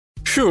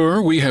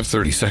Sure, we have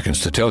 30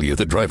 seconds to tell you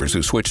that drivers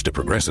who switch to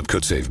Progressive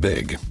could save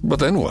big. But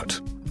then what?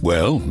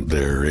 Well,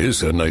 there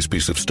is a nice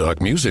piece of stock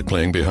music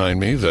playing behind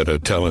me that a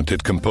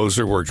talented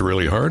composer worked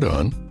really hard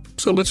on.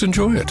 So let's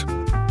enjoy it.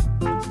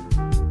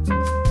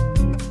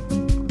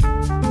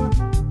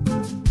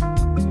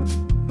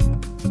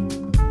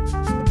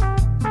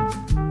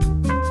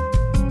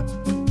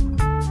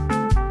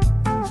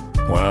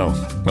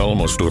 Wow,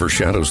 almost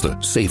overshadows the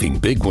saving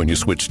big when you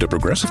switch to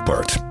Progressive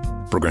part.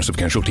 Progressive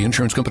Casualty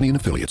Insurance Company and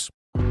Affiliates.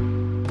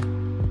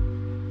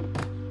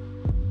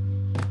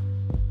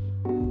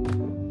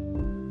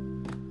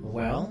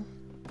 Well,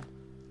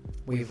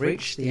 we've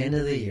reached the end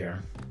of the year.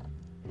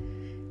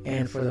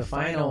 And for the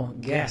final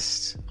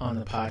guest on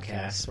the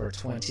podcast for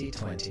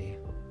 2020,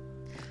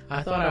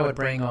 I thought I would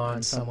bring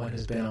on someone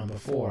who's been on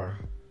before,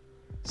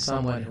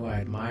 someone who I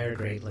admire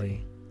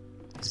greatly,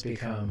 has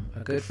become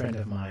a good friend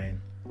of mine,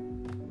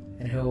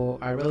 and who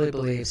I really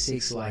believe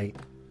seeks light,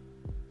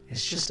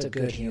 is just a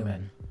good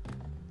human,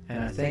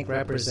 and I think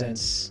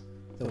represents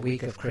the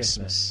week of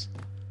Christmas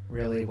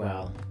really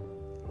well,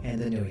 and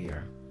the New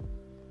Year.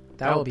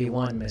 That will be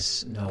one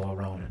Miss Noah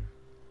Ronen.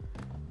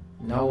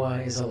 Noah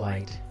is a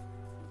light,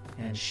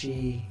 and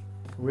she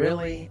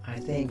really, I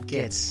think,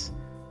 gets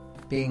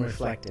being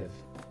reflective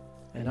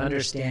and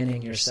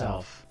understanding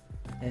yourself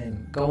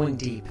and going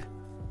deep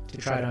to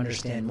try to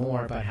understand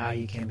more about how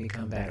you can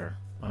become better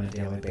on a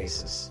daily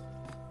basis.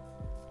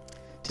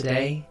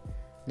 Today,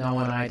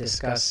 Noah and I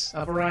discuss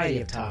a variety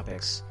of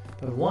topics,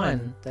 but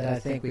one that I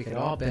think we could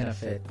all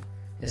benefit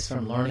is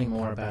from learning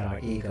more about our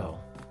ego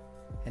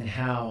and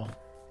how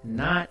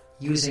not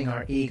using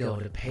our ego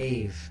to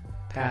pave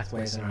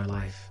pathways in our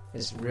life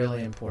is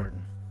really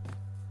important.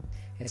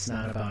 It's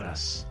not about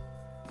us.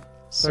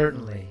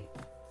 Certainly,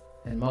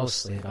 and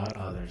mostly about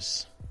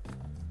others.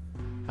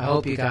 I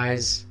hope you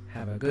guys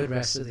have a good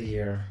rest of the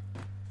year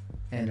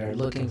and are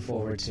looking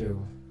forward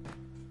to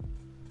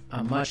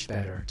a much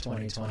better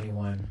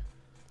 2021.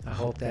 I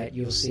hope that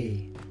you'll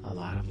see a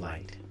lot of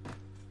light.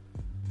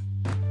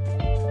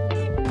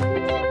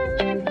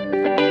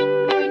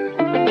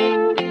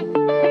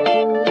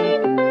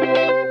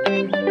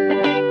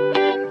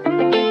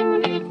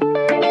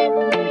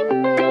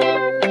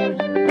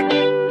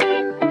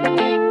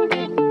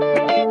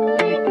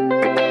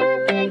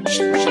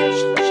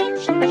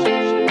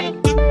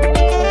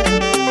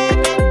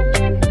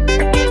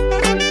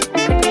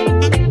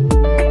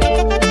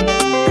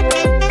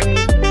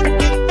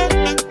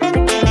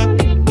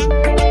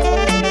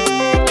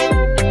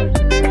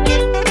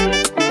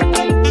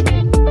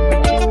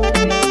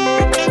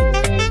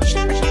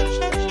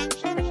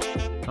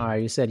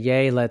 You said,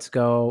 yay, let's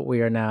go.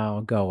 We are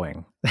now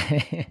going.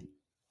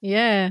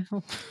 Yeah,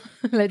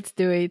 let's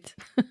do it.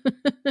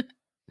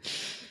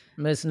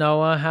 Miss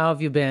Noah, how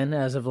have you been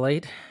as of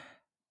late?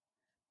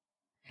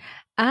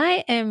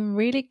 I am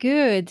really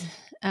good.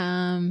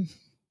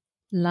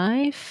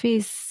 Life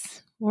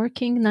is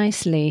working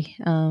nicely.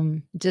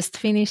 Just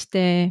finished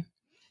kind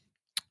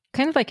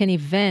of like an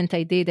event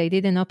I did. I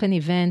did an open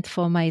event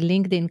for my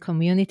LinkedIn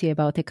community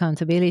about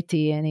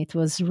accountability, and it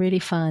was really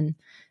fun.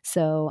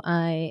 So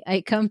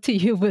I come to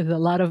you with a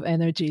lot of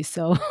energy.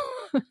 So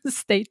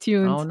stay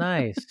tuned. Oh,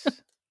 nice.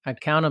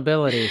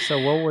 Accountability. So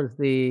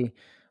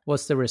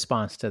what's the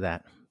response to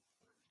that?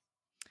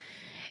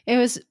 It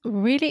was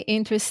really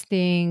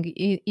interesting.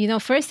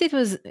 First it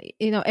was,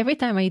 every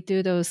time I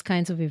do those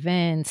kinds of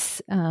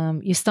events,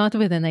 you start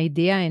with an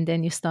idea and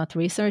then you start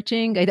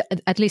researching,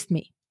 at least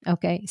me.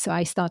 Okay, so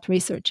I start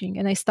researching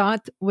and I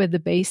start with the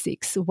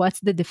basics. What's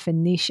the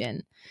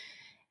definition?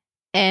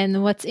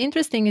 And what's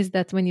interesting is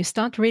that when you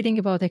start reading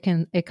about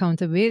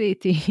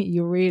accountability,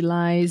 you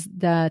realize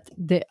that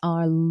there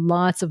are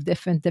lots of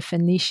different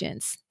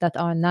definitions that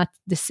are not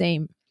the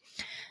same.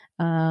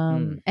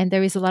 And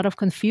there is a lot of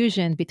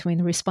confusion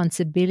between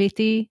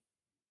responsibility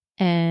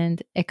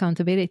and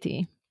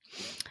accountability.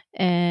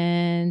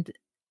 And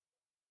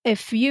a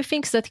few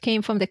things that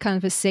came from the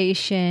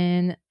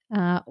conversation,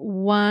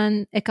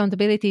 one,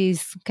 accountability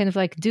is kind of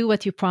like do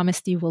what you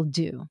promised you will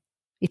do.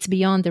 It's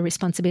beyond the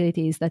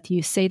responsibilities that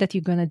you say that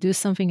you're going to do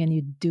something and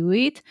you do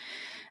it.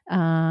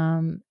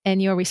 And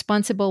you're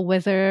responsible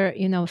whether,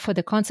 for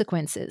the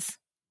consequences,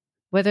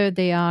 whether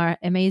they are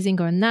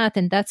amazing or not.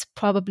 And that's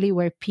probably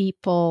where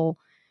people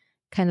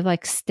kind of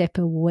like step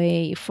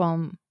away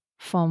from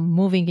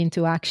moving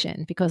into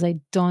action, because I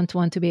don't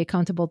want to be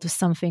accountable to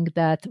something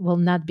that will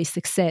not be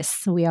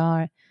success. We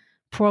are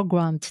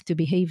programmed to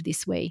behave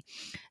this way.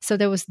 So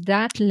there was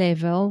that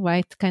level,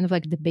 right? Kind of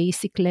like the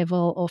basic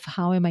level of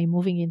how am I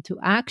moving into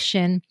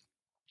action?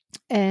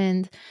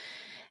 And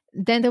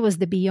then there was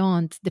the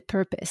beyond, the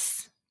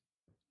purpose.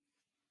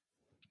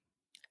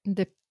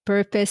 The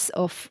purpose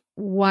of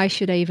why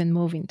should I even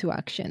move into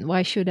action?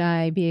 Why should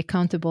I be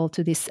accountable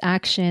to this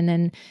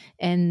action?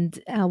 And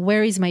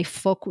where is my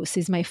focus?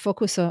 Is my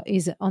focus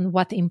is on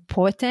what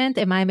important?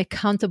 Am I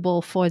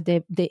accountable for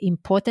the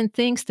important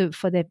things,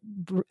 for the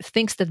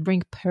things that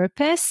bring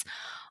purpose?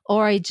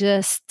 Or I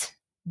just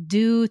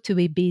do to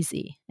be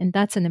busy? And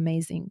that's an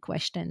amazing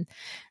question.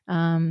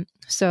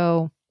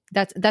 So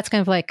that's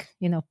kind of like,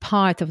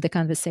 part of the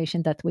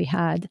conversation that we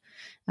had.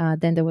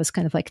 Then there was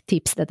kind of like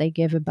tips that I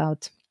gave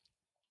about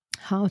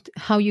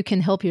how you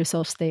can help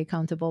yourself stay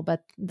accountable.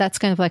 But that's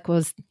kind of like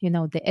was,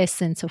 the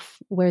essence of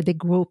where the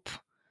group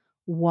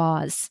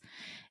was.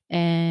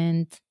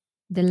 And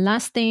the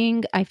last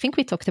thing, I think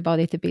we talked about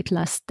it a bit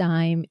last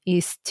time,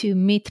 is to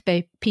meet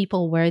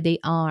people where they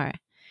are.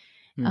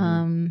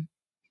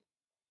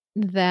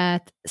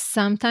 That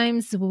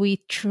sometimes we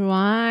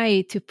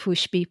try to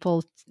push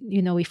people,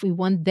 if we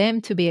want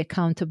them to be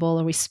accountable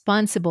or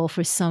responsible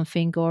for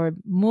something or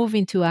move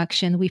into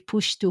action, we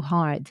push too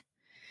hard.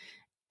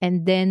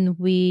 And then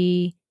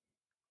we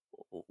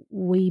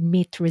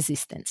meet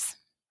resistance.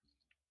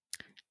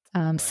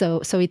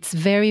 So it's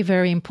very,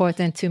 very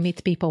important to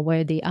meet people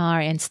where they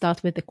are and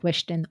start with the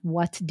question,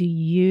 what do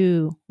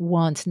you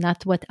want?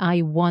 Not what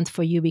I want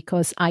for you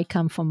because I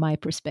come from my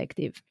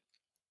perspective.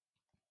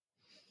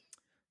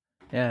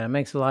 Yeah, it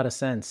makes a lot of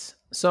sense.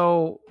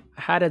 So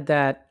how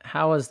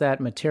has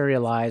that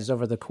materialized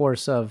over the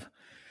course of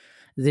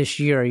this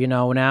year?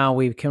 Now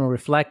we can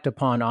reflect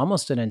upon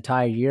almost an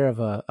entire year of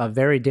a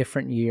very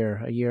different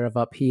year, a year of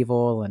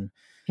upheaval and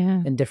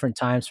different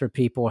times for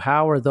people.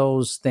 How are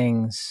those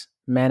things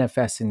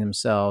manifesting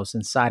themselves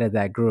inside of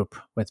that group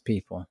with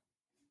people?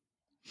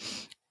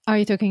 Are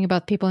you talking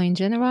about people in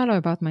general or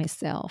about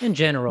myself? In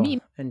general. Yeah.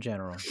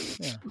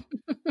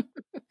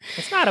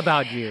 It's not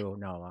about you,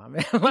 no.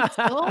 It's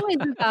always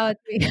about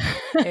me.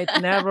 It's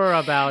never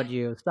about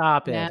you.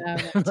 Stop it. No,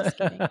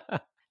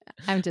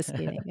 I'm just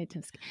kidding. I'm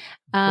just kidding.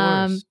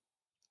 Of course.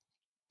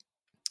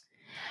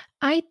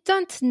 I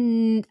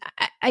don't.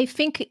 I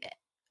think.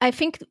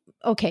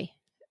 Okay.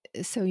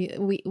 So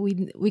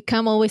we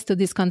come always to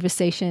these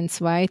conversations,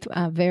 right?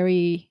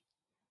 Very,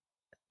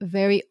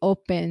 very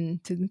open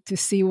to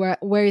see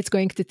where it's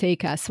going to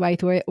take us,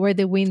 right? Where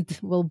the wind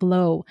will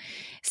blow.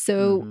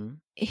 So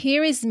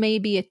here is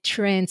maybe a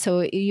trend.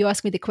 So you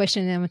asked me the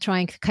question, and I'm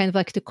trying kind of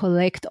like to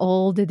collect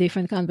all the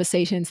different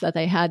conversations that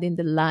I had in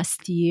the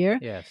last year.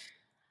 Yes.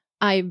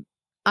 I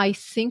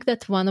think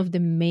that one of the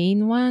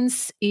main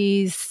ones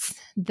is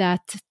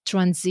that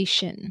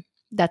transition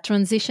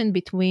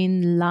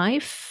between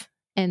life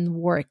and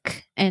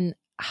work. And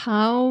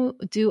how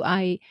do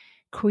I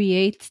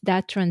create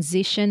that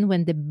transition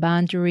when the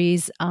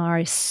boundaries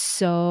are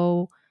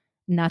so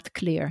not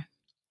clear?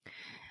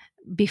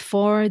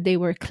 Before they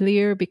were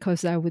clear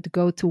because I would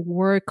go to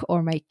work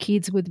or my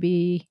kids would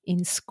be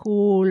in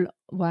school,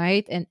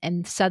 right?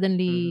 And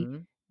suddenly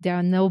there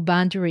are no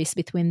boundaries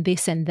between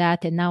this and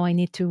that. And now I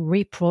need to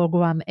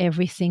reprogram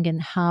everything and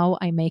how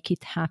I make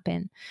it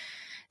happen.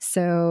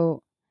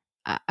 So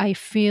I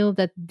feel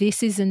that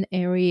this is an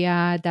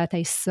area that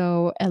I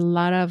saw a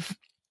lot of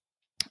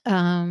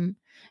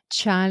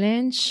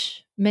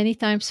challenge many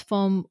times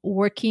from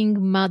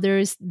working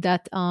mothers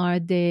that are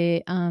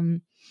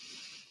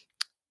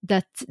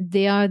that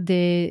their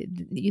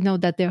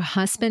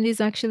husband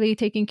is actually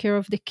taking care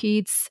of the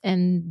kids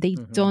and they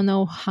don't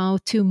know how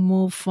to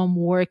move from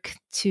work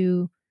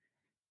to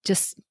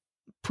just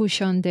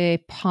push on the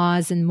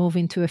pause and move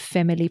into a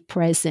family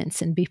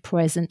presence and be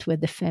present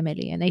with the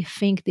family. And I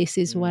think this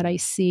is what I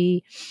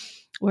see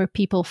where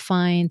people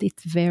find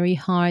it very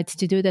hard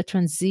to do the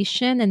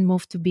transition and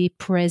move to be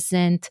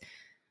present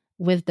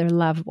with their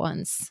loved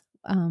ones.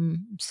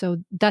 So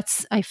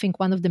that's, I think,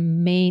 one of the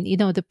main,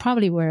 there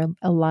probably were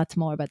a lot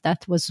more, but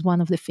that was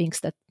one of the things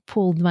that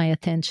pulled my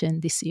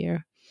attention this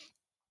year.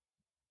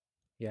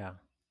 Yeah.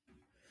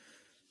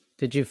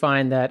 Did you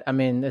find that,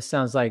 this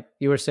sounds like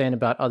you were saying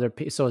about other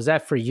people. So is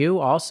that for you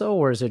also,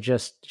 or is it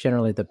just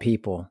generally the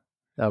people?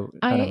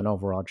 Kind of an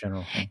overall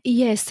general thing?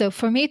 Yes. So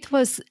for me, it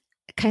was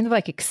kind of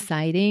like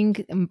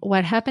exciting.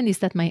 What happened is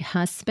that my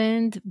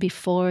husband,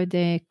 before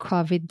the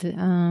COVID,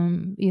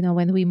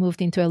 when we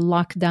moved into a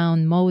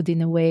lockdown mode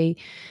in a way,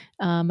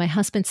 my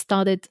husband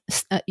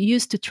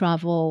used to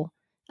travel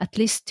at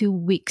least 2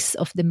 weeks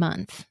of the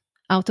month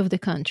out of the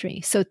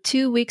country. So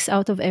 2 weeks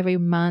out of every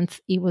month,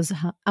 he was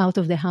out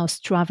of the house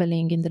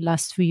traveling in the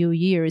last few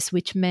years,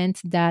 which meant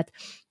that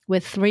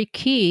with 3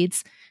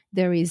 kids,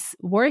 there is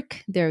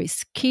work, there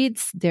is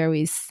kids, there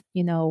is,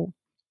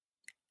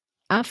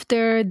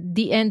 after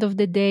the end of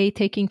the day,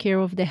 taking care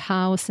of the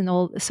house and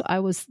all. So I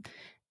was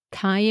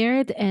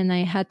tired and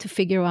I had to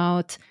figure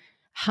out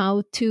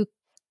how to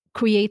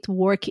create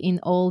work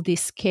in all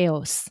this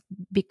chaos,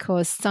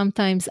 because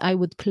sometimes I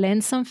would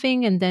plan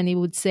something and then it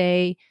would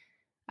say,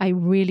 I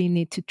really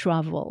need to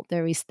travel.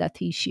 There is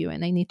that issue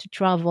and I need to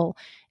travel.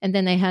 And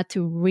then I had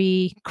to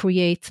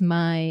recreate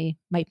my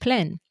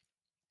plan.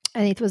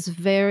 And it was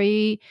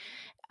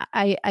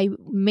I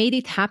made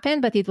it happen,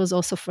 but it was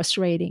also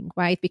frustrating,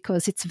 right?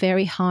 Because it's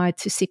very hard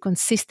to see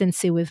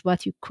consistency with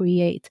what you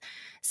create.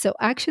 So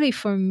actually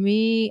for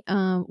me,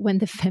 when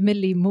the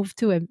family moved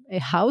to a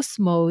house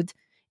mode,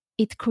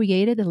 it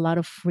created a lot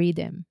of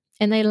freedom.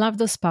 And I love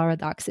those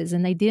paradoxes.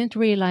 And I didn't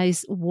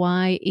realize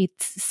why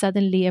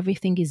suddenly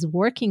everything is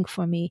working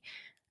for me.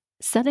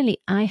 Suddenly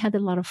I had a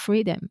lot of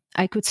freedom.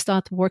 I could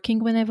start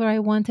working whenever I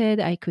wanted.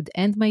 I could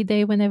end my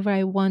day whenever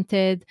I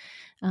wanted.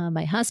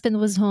 My husband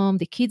was home,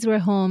 the kids were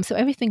home. So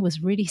everything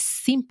was really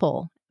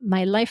simple.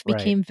 My life Right.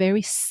 became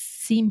very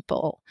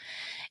simple.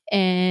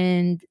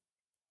 And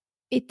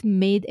it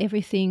made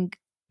everything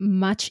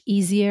much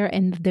easier.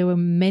 And there were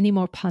many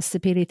more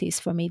possibilities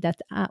for me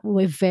that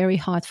were very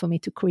hard for me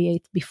to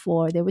create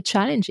before. They were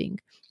challenging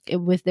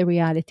with the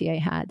reality I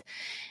had.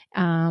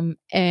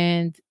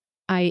 And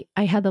I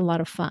had a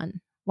lot of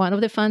fun. One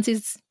of the funs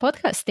is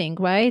podcasting,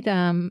 right?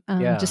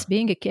 Yeah. Just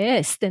being a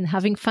guest and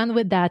having fun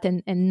with that,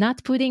 and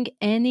not putting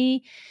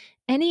any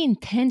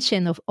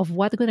intention of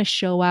what's going to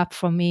show up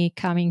for me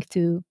coming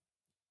to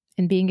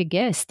and being a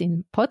guest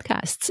in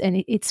podcasts.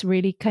 And it's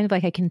really kind of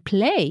like I can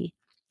play.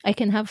 I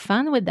can have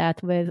fun with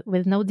that,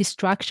 with no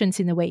distractions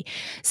in a way.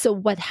 So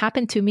what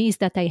happened to me is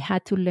that I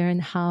had to learn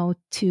how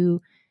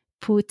to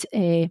put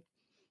a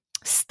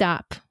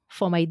stop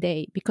for my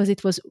day, because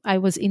I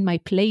was in my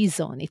play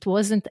zone. It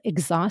wasn't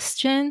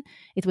exhaustion,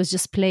 it was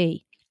just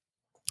play.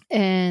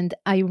 And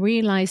I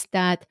realized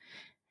that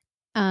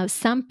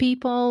some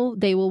people,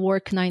 they will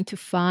work 9 to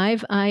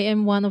 5. I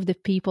am one of the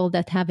people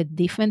that have a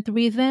different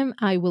rhythm.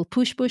 I will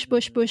push,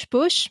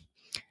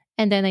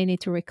 and then I need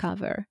to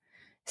recover.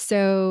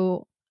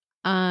 So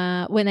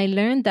when I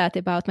learned that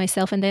about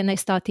myself, and then I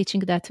start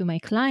teaching that to my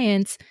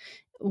clients,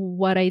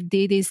 what I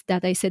did is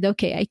that I said,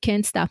 okay, I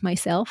can't stop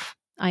myself.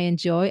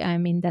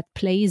 I'm in that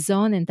play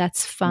zone, and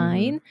that's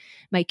fine.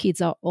 My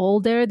kids are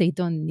older. They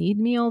don't need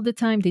me all the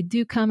time. They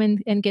do come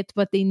and get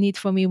what they need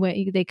from me.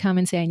 When they come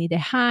and say, I need a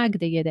hug,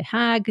 they get a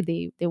hug.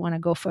 They want to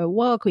go for a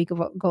walk, we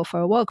go for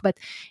a walk. But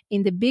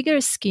in the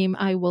bigger scheme,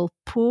 I will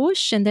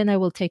push, and then I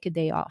will take a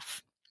day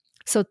off.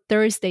 So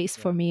Thursdays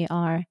for me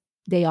are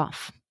day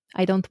off.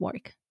 I don't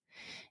work.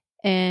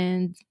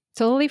 And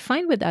totally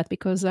fine with that,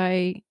 because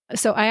I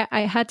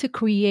had to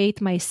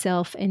create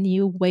myself a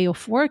new way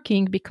of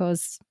working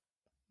because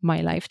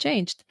my life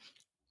changed.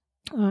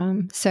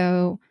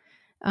 So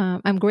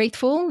I'm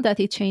grateful that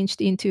it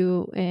changed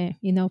into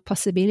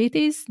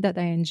possibilities that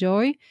I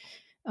enjoy,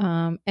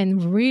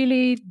 and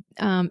really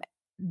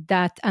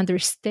that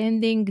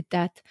understanding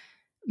that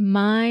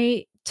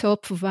my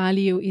top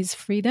value is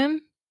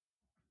freedom.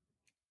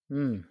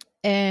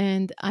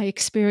 And I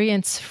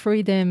experience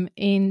freedom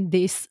in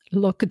this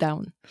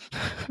lockdown.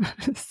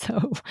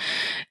 So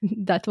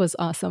that was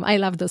awesome. I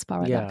love those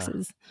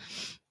paradoxes.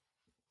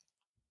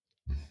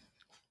 Yeah.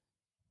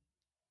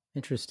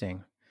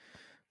 Interesting.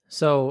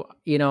 So,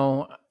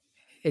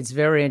 it's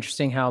very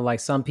interesting how like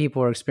some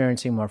people are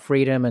experiencing more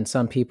freedom and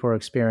some people are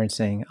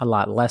experiencing a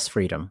lot less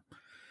freedom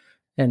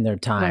in their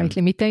time. Right,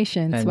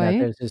 limitations, and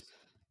right?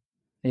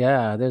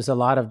 There's a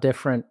lot of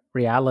different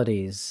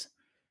realities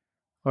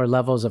or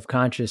levels of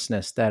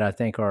consciousness that I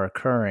think are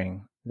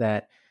occurring.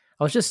 That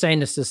I was just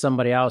saying this to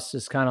somebody else,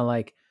 just kind of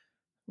like,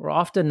 we're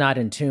often not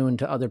in tune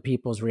to other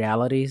people's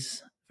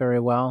realities very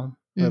well.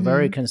 We're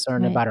very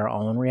concerned about our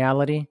own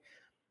reality.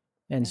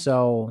 And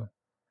so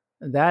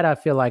that I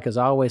feel like is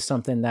always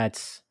something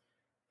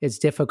it's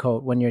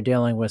difficult when you're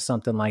dealing with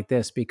something like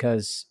this,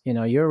 because,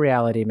 your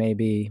reality may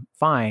be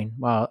fine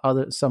while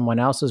someone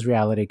else's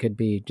reality could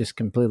be just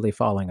completely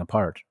falling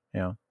apart,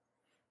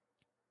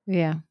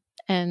 Yeah.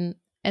 And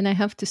I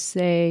have to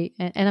say,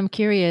 and I'm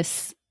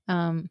curious,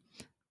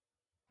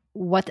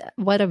 what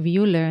have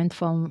you learned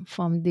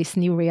from this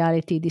new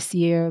reality this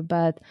year?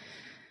 But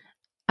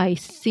I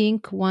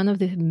think one of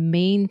the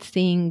main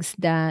things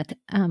that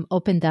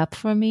opened up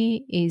for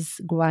me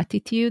is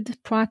gratitude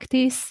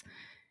practice.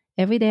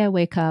 Every day I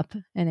wake up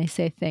and I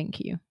say, thank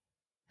you.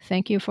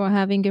 Thank you for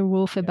having a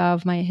roof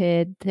above my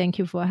head. Thank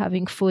you for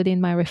having food in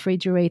my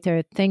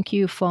refrigerator. Thank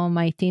you for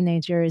my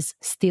teenagers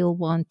still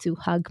want to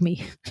hug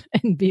me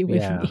and be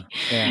with me.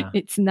 Yeah.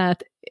 It's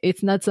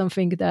not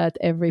something that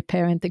every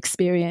parent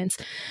experience.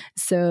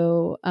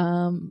 So,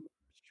 and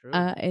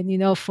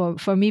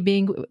for me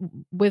being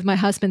with my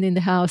husband in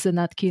the house and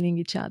not killing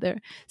each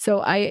other.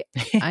 So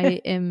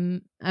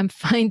I'm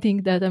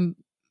finding that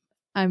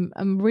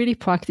I'm really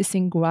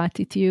practicing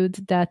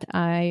gratitude that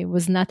I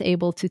was not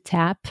able to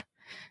tap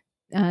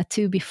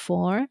to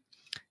before.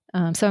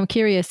 So I'm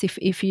curious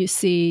if you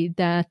see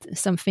that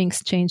some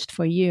things changed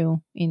for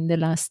you in the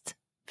last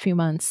few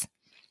months.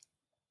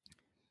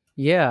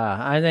 Yeah,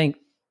 I think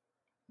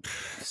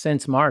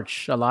since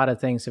March, a lot of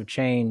things have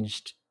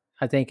changed,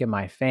 I think, in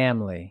my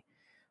family.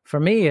 For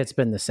me, it's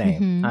been the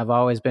same. I've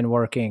always been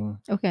working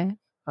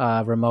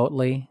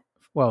remotely.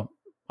 Well,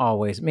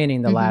 always,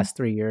 meaning the last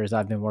 3 years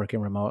I've been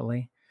working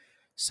remotely.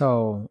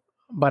 So,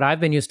 but I've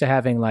been used to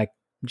having like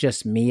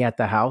just me at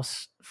the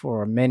house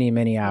for many,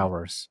 many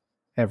hours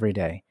every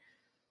day.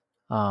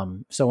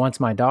 So once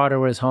my daughter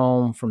was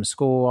home from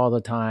school all the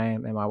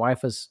time and my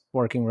wife was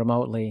working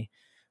remotely,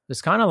 it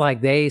was kind of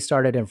like they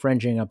started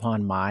infringing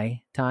upon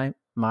my time,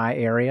 my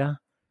area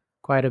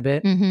quite a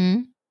bit.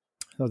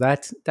 So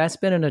that's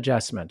been an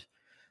adjustment,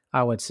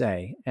 I would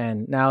say.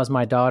 And now as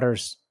my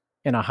daughter's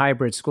in a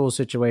hybrid school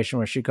situation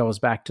where she goes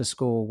back to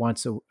school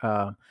once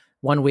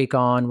 1 week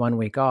on, 1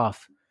 week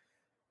off,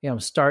 I'm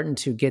starting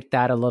to get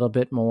that a little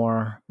bit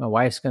more. My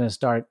wife's going to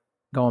start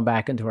going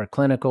back into her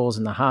clinicals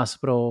in the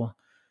hospital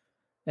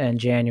in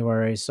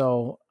January.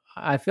 So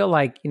I feel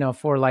like,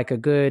 for like a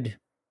good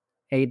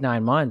 8,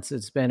 9 months,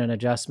 it's been an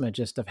adjustment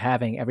just of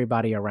having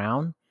everybody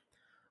around,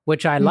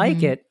 which I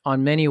like Mm-hmm. it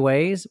on many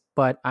ways,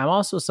 but I'm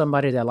also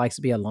somebody that likes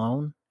to be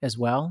alone as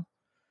well.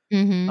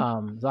 Mm-hmm.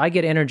 So I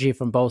get energy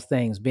from both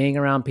things, being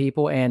around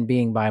people and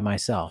being by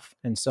myself.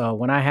 And so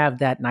when I have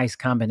that nice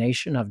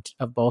combination of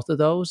both of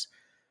those,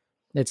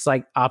 it's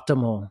like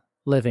optimal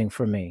living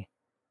for me.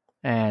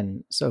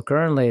 And so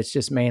currently it's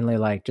just mainly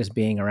like just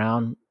being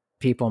around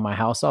people in my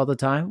house all the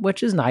time,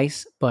 which is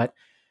nice, but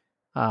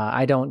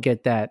I don't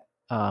get that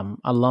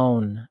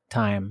alone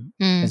time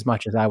Mm. as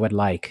much as I would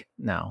like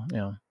now.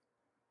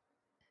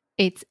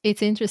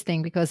 It's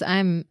interesting because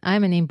I'm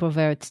an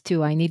introvert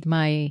too. I need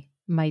my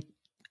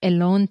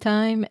alone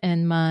time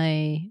and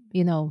my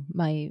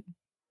my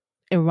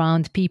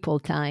around people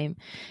time,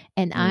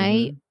 and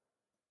I Mm-hmm.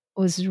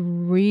 was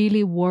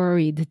really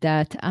worried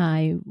that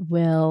I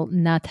will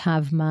not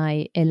have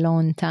my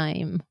alone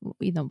time,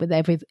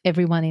 with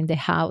everyone in the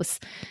house.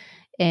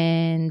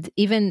 And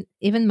even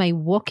my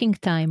walking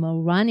time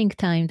or running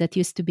time that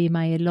used to be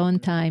my alone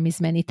time is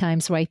many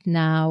times right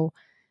now.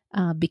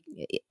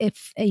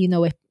 If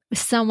if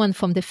someone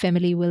from the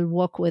family will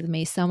walk with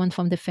me, someone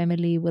from the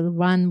family will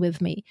run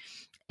with me,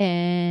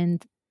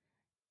 and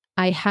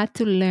I had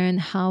to learn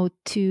how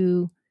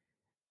to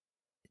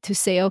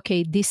say,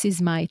 okay, this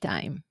is my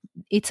time.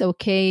 It's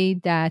okay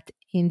that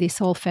in this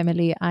whole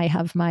family, I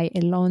have my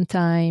alone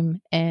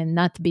time and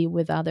not be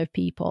with other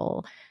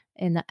people.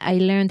 And I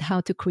learned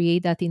how to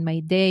create that in my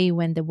day.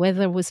 When the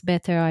weather was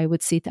better, I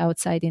would sit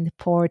outside in the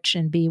porch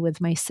and be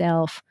with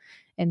myself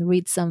and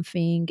read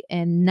something.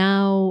 And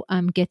now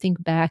I'm getting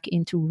back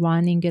into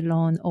running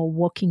alone or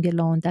walking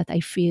alone that I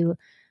feel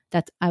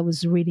that I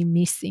was really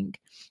missing.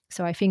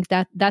 So I think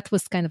that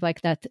was kind of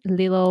like that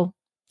little.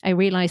 I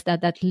realized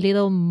that that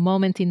little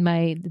moment in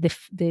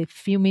the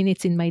few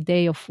minutes in my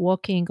day of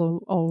walking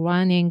or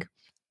running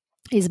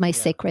is my Yeah.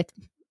 sacred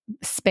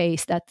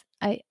space that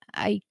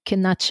I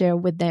cannot share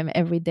with them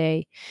every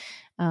day.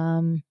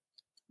 Um,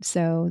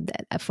 so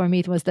for me,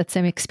 it was that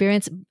same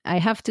experience. I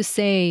have to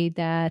say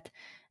that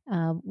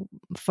uh,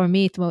 for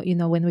me,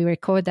 when we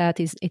record that,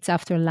 it's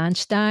after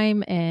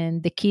lunchtime,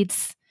 and the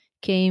kids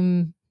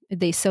came.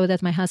 They saw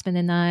that my husband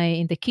and I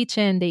in the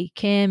kitchen. They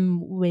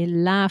came. We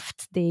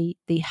laughed. They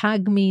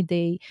hugged me.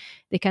 They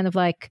kind of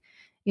like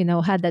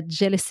had that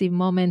jealousy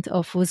moment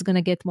of who's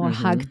gonna get more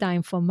hug Mm-hmm.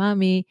 time for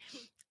mommy.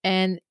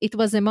 And it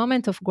was a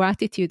moment of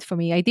gratitude for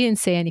me. I didn't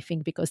say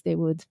anything because they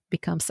would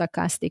become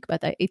sarcastic,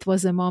 but it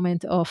was a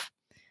moment of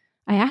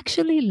I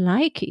actually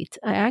like it.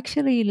 I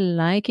actually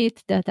like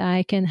it that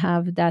I can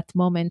have that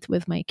moment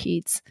with my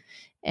kids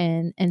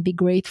and be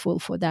grateful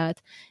for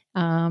that.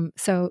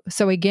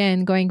 So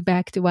again, going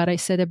back to what I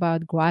said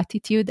about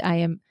gratitude,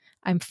 I'm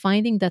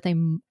finding that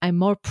I'm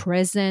more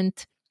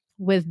present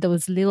with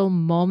those little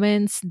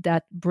moments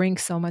that bring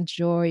so much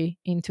joy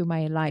into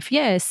my life.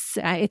 Yes,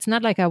 it's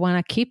not like I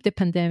want to keep the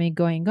pandemic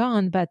going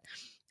on, but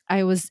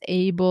I was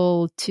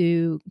able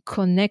to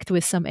connect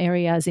with some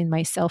areas in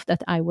myself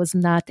that I was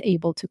not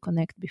able to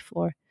connect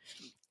before.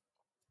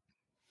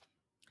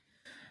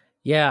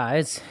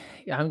 Yeah,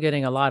 I'm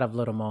getting a lot of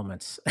little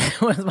moments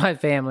with my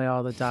family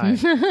all the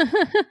time.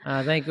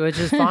 I think, which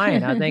is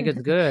fine. I think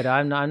it's good.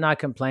 I'm not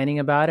complaining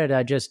about it.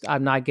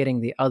 I'm not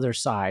getting the other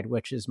side,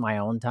 which is my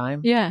own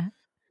time. Yeah,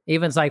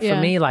 Even it's like for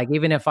yeah. me, like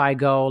even if I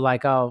go,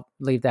 like I'll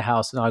leave the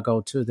house and I'll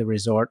go to the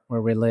resort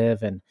where we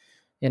live and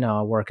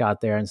I'll work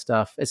out there and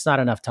stuff. It's not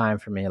enough time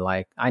for me.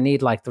 Like I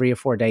need like 3 or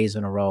 4 days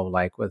in a row,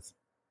 like with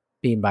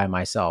being by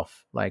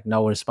myself, like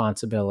no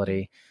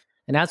responsibility.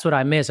 And that's what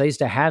I miss. I used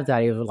to have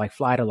that. Either like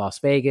fly to Las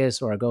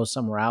Vegas or I go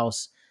somewhere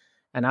else,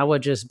 and I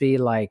would just be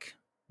like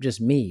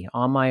just me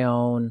on my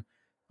own,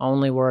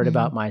 only worried Mm,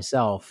 about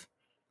myself.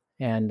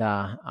 And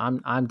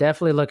I'm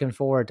definitely looking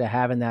forward to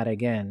having that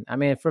again. I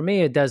mean, for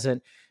me, it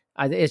doesn't.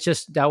 It's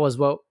just that was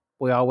what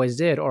we always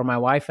did. Or my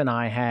wife and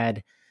I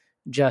had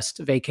just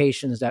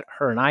vacations that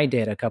her and I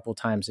did a couple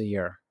times a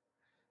year,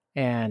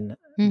 and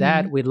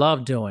that hmm we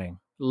love doing,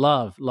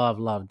 love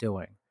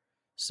doing.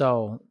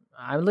 So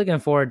I'm looking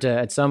forward to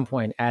at some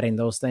point adding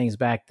those things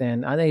back.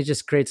 Then I think it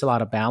just creates a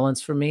lot of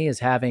balance for me, is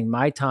having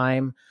my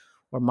time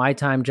or my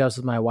time just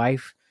with my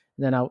wife.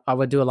 And then I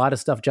would do a lot of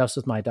stuff just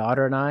with my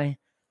daughter and I.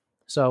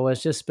 So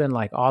it's just been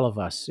like all of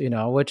us,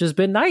 which has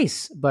been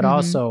nice, but hmm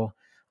also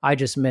I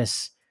just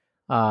miss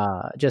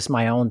just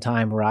my own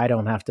time where I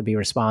don't have to be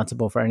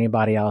responsible for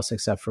anybody else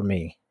except for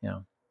me.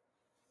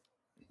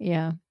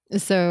 Yeah.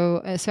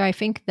 So I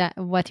think that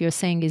what you're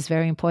saying is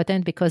very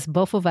important because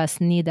both of us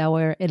need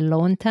our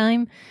alone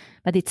time,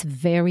 but it's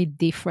very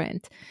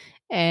different.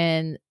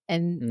 And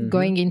Hmm.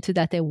 going into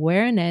that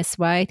awareness,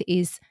 right,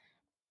 is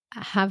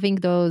having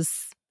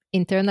those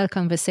internal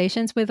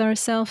conversations with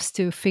ourselves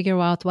to figure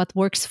out what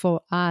works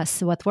for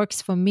us. What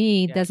works for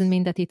me doesn't Yes.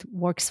 mean that it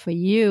works for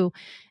you,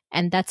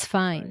 and that's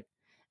fine. Right.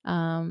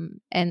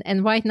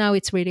 And right now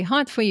it's really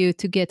hard for you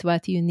to get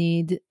what you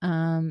need.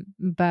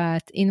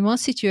 But in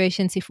most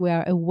situations, if we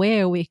are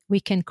aware, we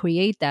can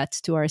create that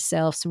to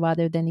ourselves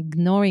rather than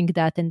ignoring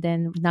that and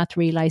then not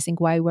realizing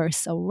why we're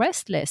so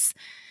restless.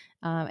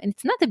 And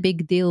it's not a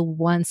big deal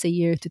once a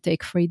year to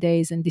take 3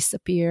 days and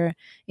disappear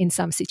in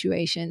some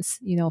situations,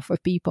 for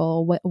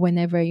people,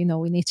 whenever,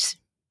 we need.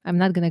 I'm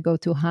not going to go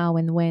to how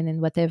and when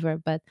and whatever,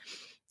 but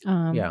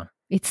Yeah.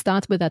 it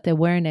starts with that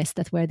awareness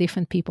that we're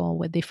different people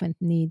with different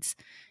needs.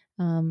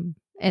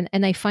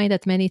 And I find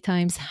that many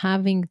times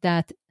having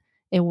that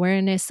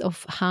awareness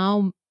of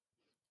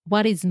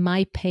what is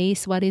my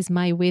pace, what is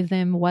my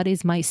rhythm, what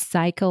is my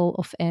cycle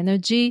of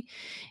energy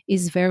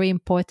is very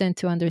important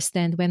to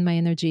understand when my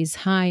energy is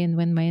high and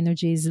when my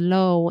energy is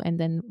low. And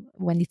then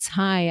when it's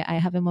high, I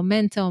have a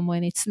momentum.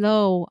 When it's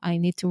low, I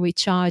need to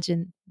recharge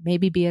and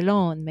maybe be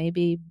alone,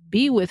 maybe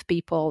be with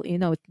people.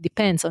 It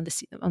depends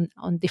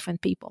on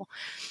different people.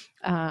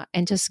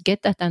 And just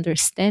get that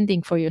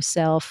understanding for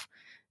yourself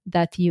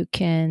that you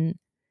can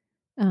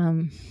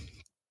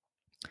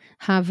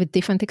have a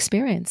different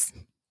experience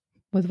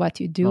with what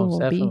you do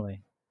Most or be.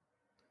 definitely.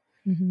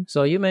 Mm-hmm.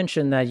 So you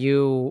mentioned that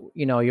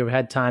you've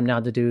had time now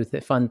to do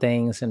fun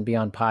things and be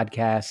on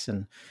podcasts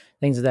and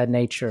things of that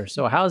nature.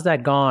 So how's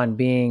that gone,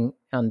 being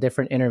on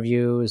different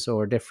interviews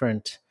or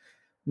different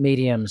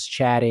mediums,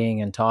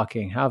 chatting and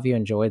talking? How have you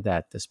enjoyed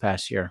that this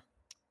past year?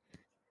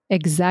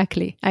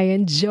 Exactly. I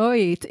enjoy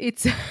it.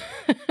 It's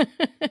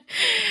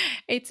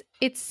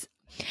it's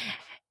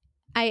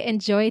I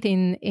enjoy it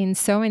in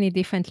so many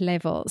different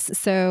levels.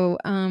 So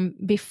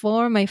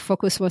before, my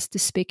focus was to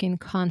speak in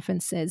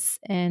conferences,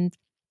 and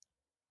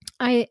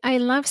I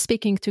love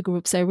speaking to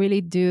groups. I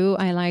really do.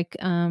 I like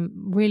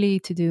really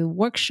to do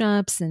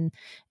workshops and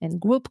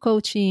group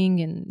coaching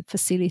and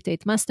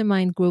facilitate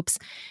mastermind groups.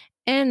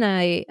 And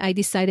I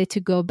decided to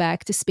go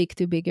back to speak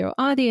to bigger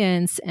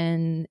audience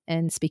and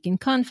speak in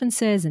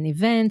conferences and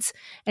events.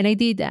 And I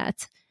did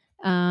that.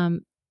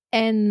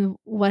 And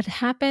what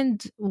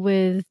happened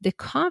with the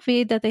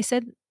COVID, that I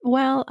said,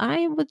 well,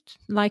 I would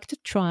like to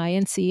try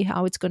and see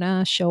how it's going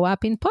to show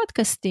up in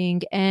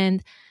podcasting.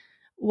 And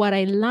what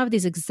I loved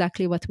is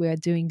exactly what we are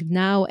doing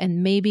now.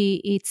 And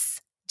maybe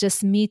it's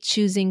just me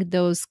choosing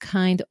those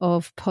kind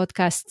of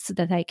podcasts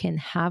that I can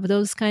have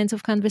those kinds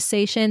of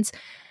conversations.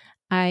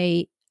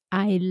 I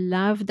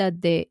love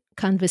that the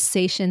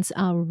conversations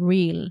are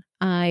real.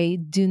 I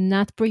do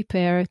not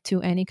prepare to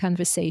any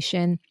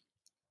conversation.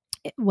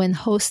 When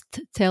host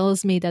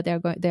tells me that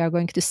they are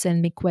going to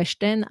send me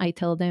questions, I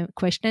tell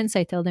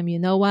them, you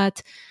know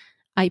what?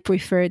 I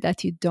prefer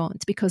that you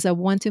don't, because I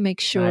want to make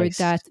sure Nice.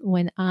 that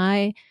when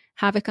I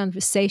have a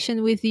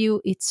conversation with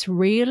you, it's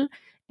real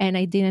and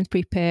I didn't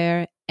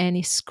prepare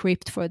any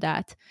script for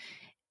that.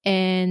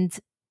 And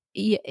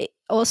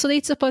also,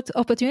 it's an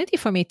opportunity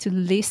for me to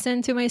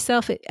listen to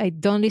myself. I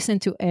don't listen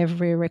to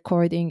every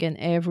recording and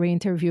every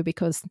interview,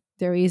 because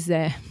there is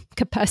a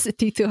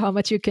capacity to how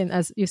much you can,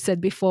 as you said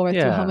before,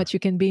 to how Yeah. much you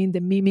can be in the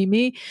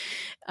me.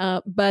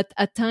 But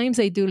at times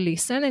I do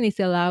listen, and it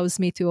allows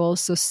me to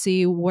also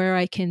see where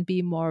I can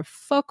be more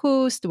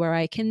focused, where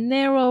I can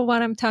narrow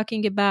what I'm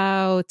talking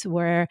about,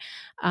 where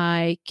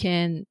I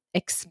can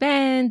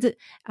expand.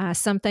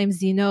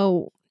 Sometimes,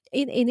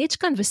 in each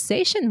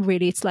conversation,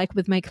 really, it's like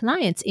with my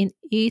clients, in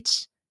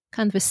each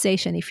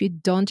conversation, if you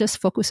don't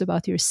just focus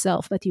about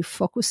yourself, but you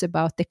focus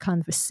about the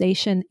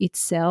conversation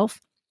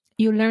itself,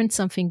 you learn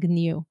something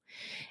new.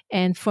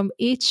 And from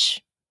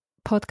each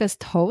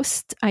podcast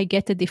host, I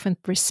get a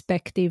different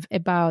perspective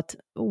about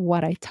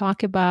what I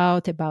talk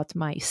about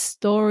my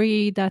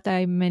story that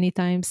I many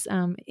times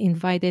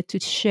invited to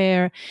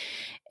share.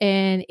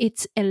 And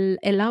it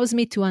allows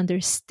me to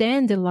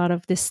understand a lot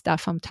of the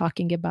stuff I'm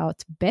talking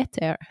about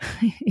better.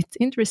 It's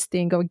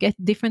interesting, or get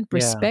different Yeah.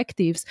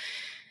 perspectives.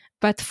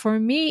 But for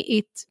me,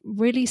 it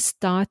really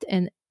starts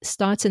and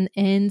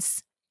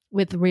ends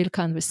with real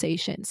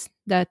conversations,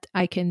 that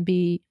I can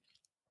be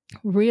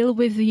real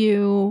with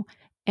you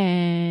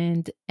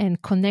and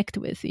connect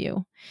with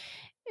you.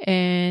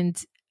 And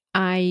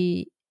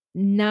I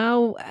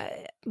now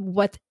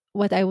what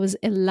I was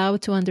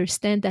allowed to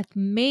understand, that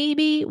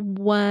maybe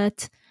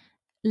what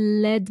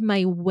led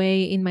my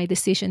way in my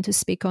decision to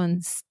speak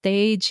on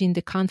stage in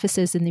the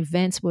conferences and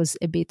events was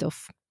a bit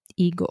of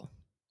ego.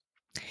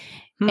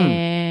 Hmm.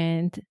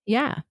 And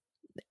yeah,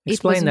 it was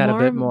Explain that a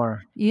more, bit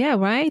more. yeah,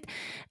 right.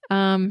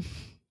 um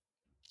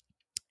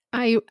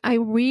I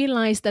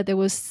realized that there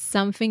was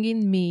something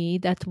in me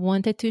that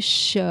wanted to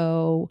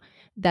show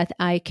that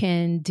I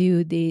can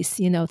do this,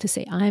 to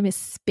say, I'm a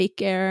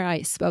speaker,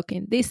 I spoke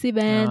in this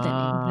event and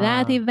in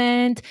that Ah.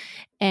 event,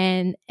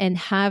 and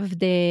have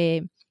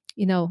the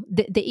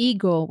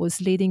ego was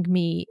leading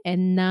me,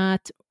 and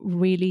not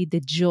really the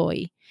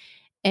joy.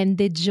 And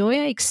the joy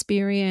I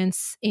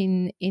experience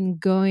in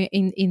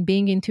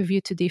being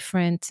interviewed to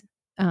different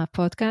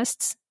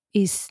podcasts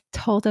is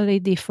totally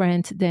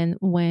different than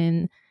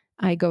when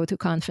I go to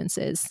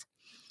conferences.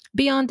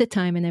 Beyond the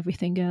time and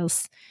everything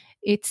else,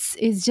 it's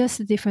just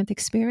a different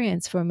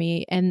experience for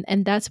me.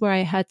 And that's where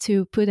I had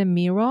to put a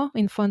mirror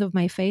in front of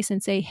my face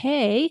and say,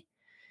 hey,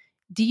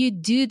 do you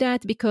do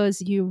that because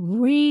you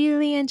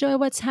really enjoy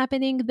what's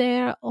happening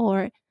there,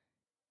 or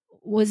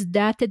was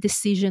that a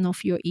decision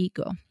of your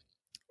ego?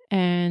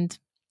 And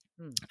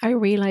Hmm. I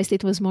realized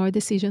it was more a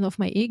decision of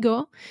my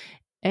ego.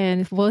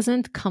 and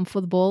wasn't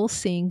comfortable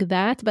seeing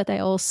that. But I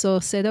also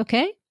said,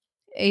 okay,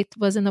 it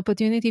was an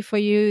opportunity for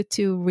you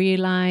to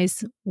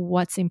realize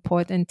what's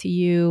important to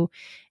you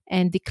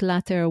and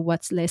declutter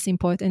what's less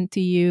important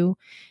to you.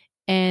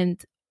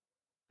 And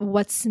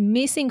what's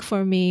missing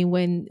for me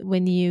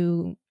when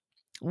you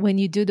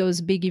do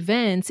those big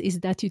events is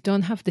that you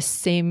don't have the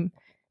same,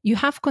 you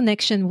have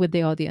connection with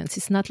the audience.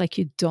 It's not like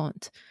you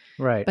don't,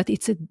 Right. but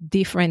it's a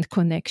different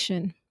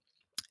connection.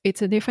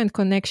 It's a different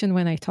connection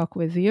when I talk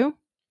with you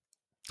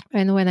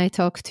and when I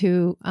talk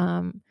to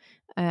on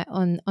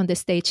the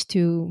stage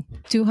to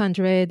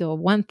 200 or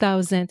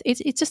 1,000.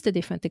 It's just a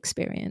different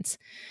experience,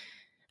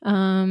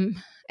 and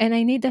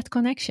I need that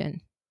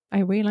connection. I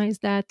realize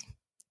that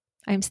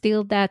I'm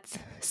still that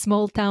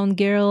small town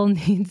girl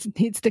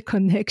needs the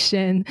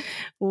connection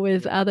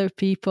with other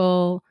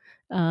people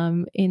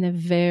in a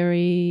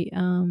very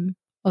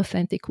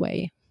authentic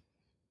way.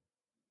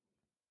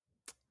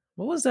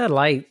 What was that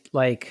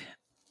like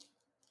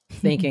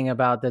thinking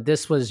about that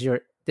this was your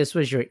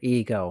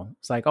ego?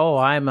 It's like, oh,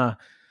 I'm a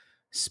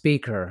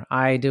speaker.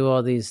 I do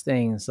all these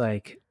things.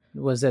 Like,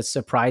 was that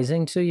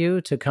surprising to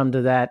you to come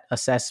to that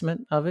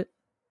assessment of it?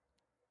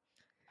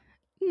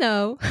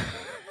 No.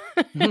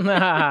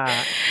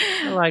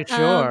 Like,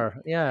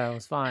 sure. Yeah, it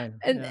was fine.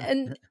 and Yeah.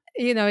 and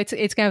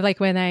it's kind of like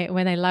when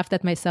I laughed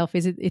at myself,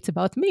 it's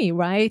about me,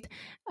 right?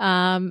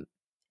 I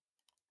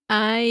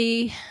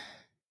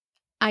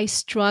I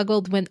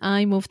struggled when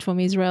I moved from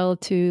Israel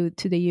to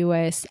the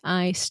US.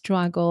 I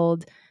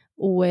struggled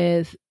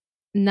with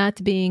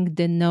not being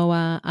the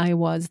Noah I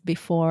was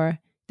before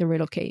the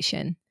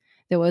relocation.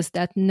 There was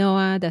that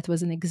Noah that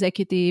was an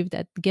executive,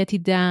 that get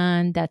it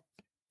done, that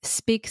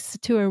speaks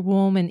to a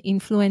room and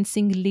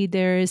influencing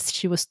leaders.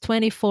 She was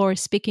 24,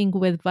 speaking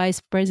with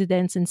vice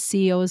presidents and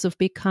CEOs of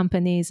big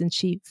companies, and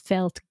she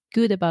felt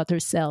good about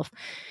herself.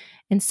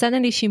 And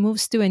suddenly she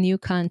moves to a new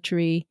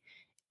country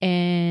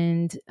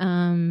and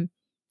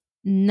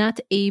not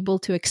able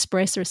to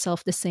express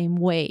herself the same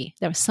way.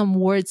 There are some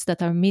words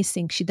that are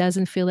missing. She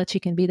doesn't feel that she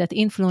can be that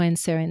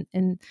influencer.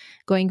 And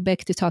going back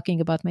to talking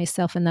about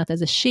myself and not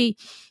as a she,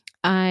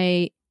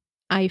 I,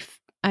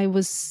 I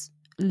was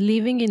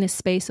living in a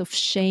space of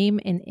shame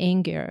and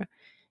anger.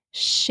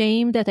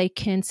 Shame that I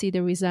can't see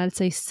the results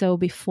I saw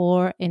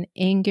before, and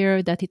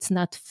anger that it's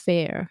not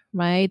fair,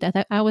 right?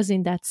 That I was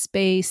in that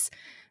space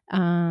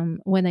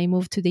when I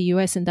moved to the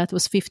US, and that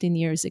was 15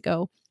 years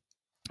ago.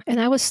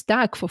 And I was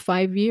stuck for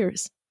 5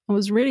 years. I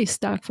was really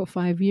stuck for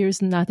 5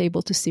 years, not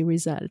able to see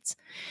results.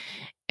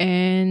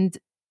 And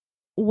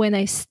when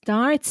I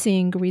start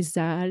seeing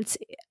results,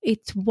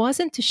 it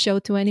wasn't to show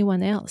to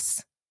anyone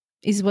else.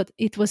 Is what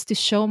it was to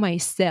show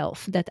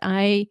myself that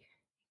I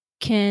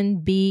can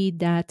be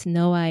that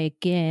Noah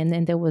again.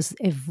 And there was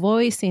a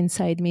voice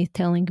inside me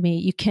telling me,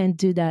 you can't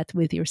do that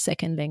with your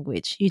second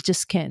language. You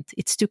just can't.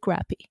 It's too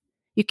crappy.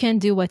 You can't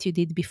do what you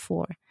did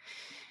before.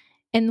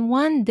 And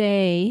one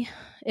day,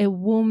 a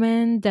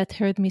woman that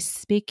heard me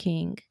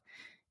speaking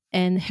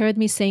and heard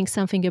me saying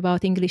something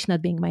about English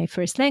not being my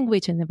first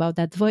language and about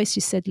that voice, she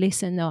said,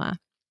 listen, Noah,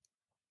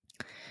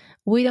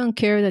 we don't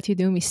care that you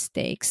do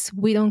mistakes.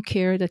 We don't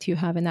care that you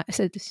have an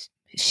accent.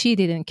 She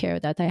didn't care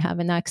that I have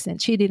an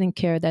accent. She didn't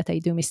care that I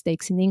do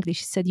mistakes in English.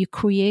 She said, you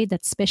create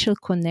that special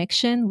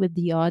connection with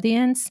the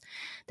audience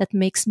that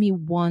makes me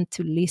want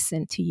to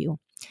listen to you.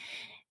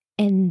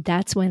 And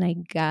that's when I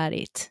got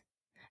it.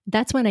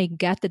 That's when I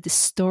got that the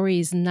story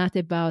is not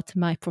about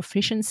my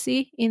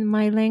proficiency in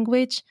my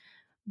language,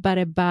 but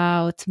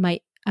about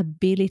my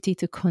ability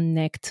to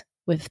connect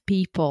with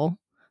people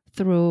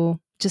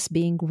through just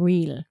being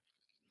real.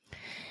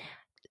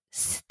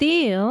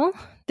 Still,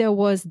 there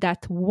was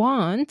that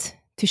want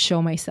to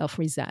show myself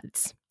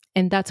results.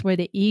 And that's where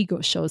the ego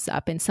shows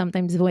up. And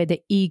sometimes where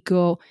the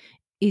ego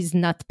is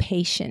not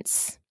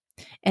patience.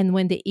 And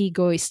when the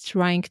ego is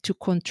trying to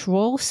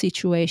control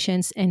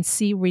situations and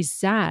see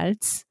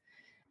results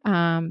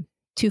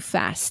too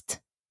fast.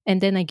 And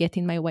then I get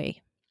in my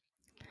way.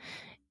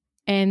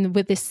 And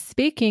with the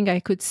speaking, I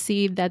could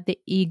see that the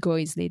ego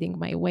is leading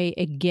my way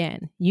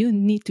again. You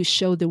need to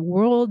show the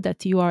world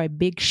that you are a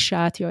big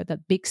shot, you're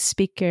that big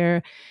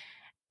speaker.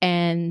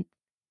 And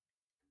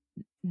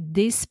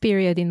this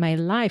period in my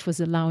life was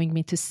allowing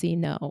me to see,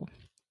 no,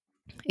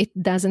 it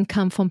doesn't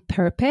come from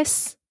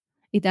purpose.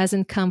 It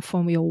doesn't come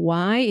from your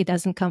why. It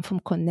doesn't come from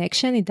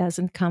connection. It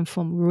doesn't come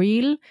from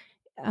real.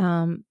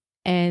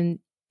 And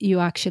you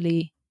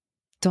actually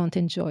don't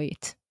enjoy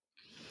it.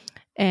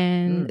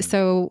 And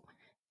so,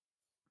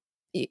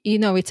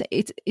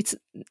 it's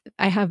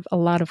I have a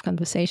lot of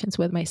conversations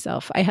with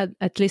myself. I had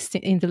at least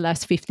in the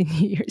last 15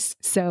 years.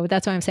 So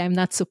that's why I'm saying I'm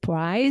not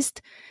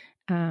surprised,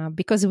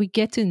 because we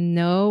get to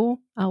know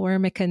our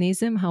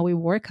mechanism, how we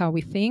work, how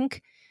we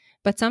think.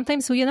 But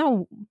sometimes we,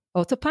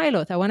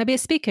 autopilot. I want to be a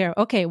speaker.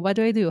 Okay, what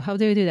do I do? How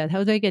do I do that?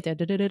 How do I get there?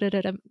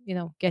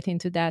 Get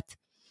into that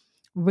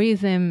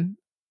rhythm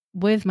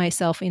with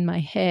myself in my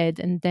head.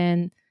 And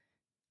then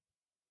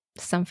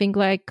something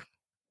like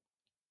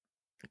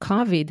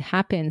COVID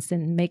happens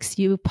and makes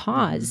you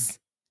pause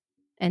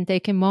and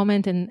take a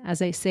moment and,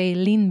 as I say,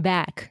 lean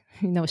back.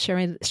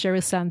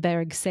 Sheryl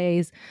Sandberg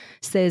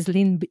says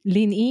lean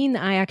in.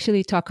 I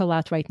actually talk a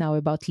lot right now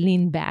about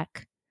lean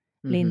back.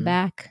 Lean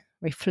back,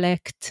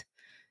 reflect,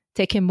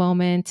 take a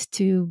moment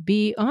to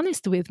be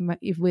honest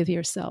with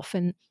yourself.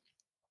 And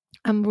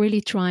I'm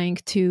really trying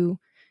to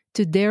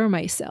dare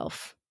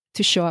myself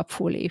to show up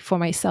fully for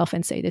myself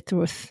and say the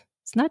truth.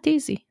 It's not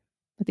easy,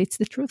 but it's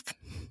the truth.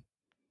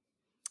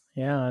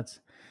 Yeah, it's,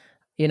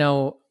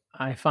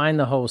 I find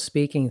the whole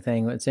speaking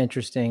thing, it's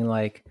interesting,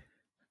 like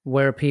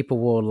where people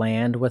will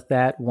land with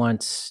that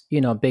once,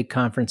 big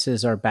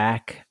conferences are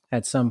back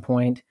at some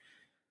point,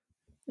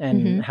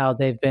 and how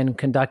they've been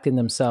conducting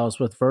themselves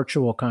with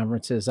virtual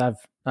conferences.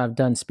 I've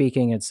done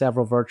speaking at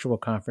several virtual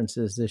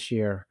conferences this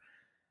year,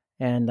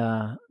 and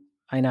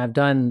I've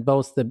done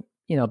both the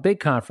big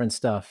conference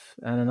stuff,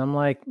 and I'm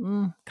like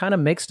kind of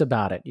mixed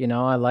about it.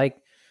 I like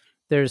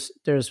there's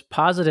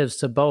positives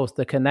to both.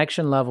 The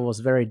connection level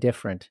is very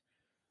different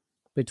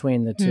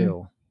between the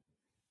two,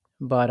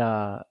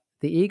 but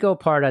the ego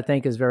part I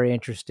think is very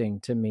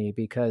interesting to me,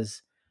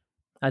 because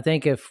I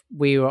think if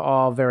we were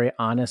all very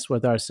honest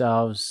with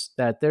ourselves,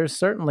 that there's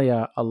certainly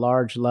a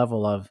large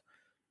level of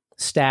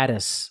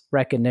status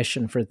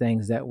recognition for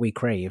things that we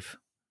crave.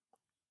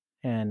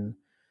 And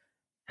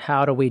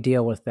how do we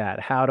deal with that?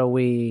 How do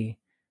we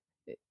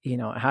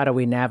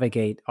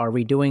navigate? Are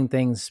we doing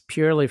things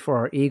purely for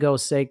our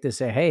ego's sake to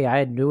say, hey,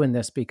 I'm doing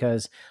this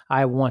because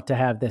I want to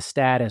have this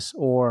status,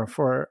 or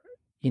for,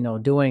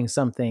 doing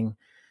something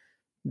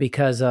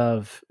because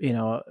of,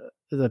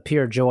 the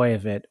pure joy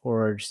of it,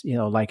 or,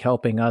 like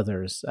helping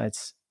others?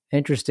 It's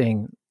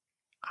interesting.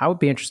 I would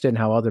be interested in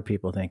how other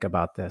people think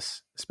about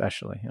this,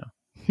 especially,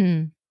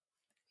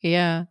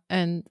 Yeah.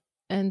 And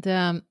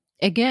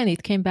again,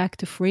 it came back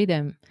to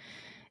freedom.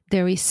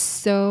 There is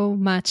so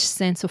much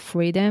sense of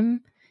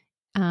freedom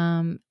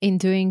in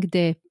doing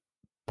the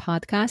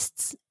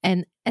podcasts.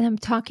 And I'm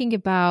talking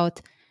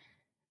about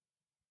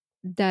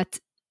that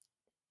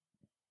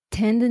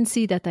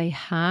tendency that I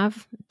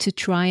have to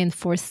try and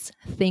force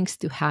things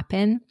to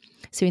happen.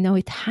 So,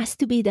 it has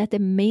to be that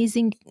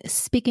amazing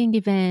speaking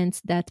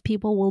event that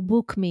people will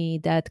book me,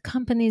 that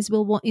companies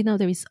will want,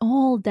 there is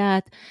all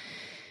that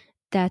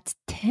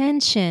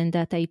tension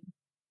that I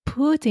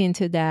put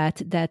into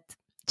that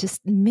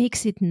just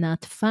makes it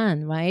not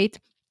fun, right?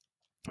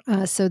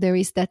 So there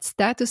is that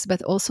status,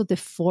 but also the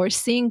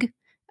forcing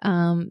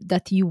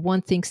that you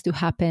want things to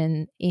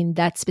happen in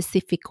that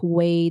specific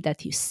way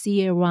that you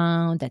see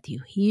around, that you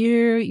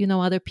hear,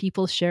 other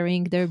people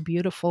sharing their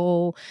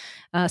beautiful,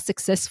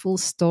 successful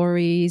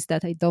stories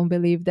that I don't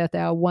believe that they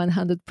are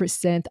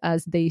 100%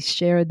 as they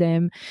share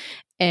them.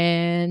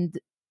 And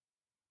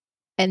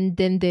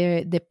then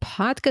the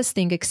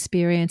podcasting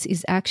experience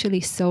is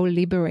actually so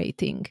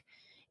liberating.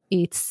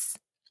 It's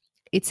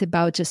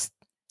about just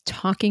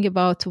talking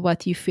about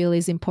what you feel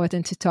is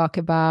important to talk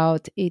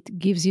about. It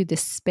gives you the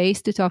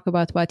space to talk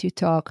about what you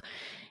talk,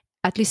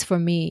 at least for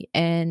me.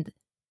 And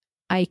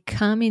I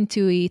come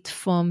into it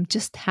from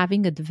just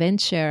having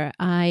adventure.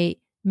 I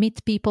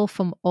meet people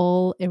from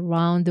all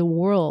around the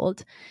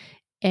world,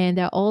 and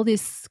there are all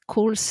these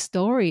cool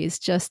stories,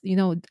 just,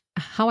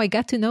 how I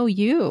got to know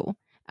you.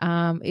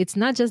 It's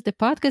not just the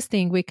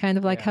podcasting. We kind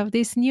of have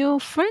this new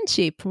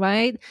friendship,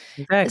 right?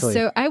 Exactly.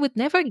 So I would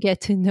never get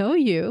to know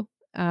you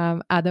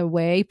other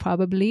way,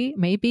 probably,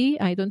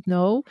 maybe, I don't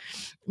know.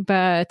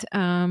 But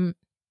I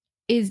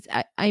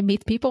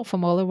meet people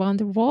from all around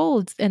the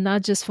world, and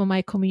not just from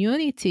my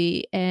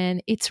community.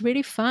 And it's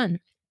really fun.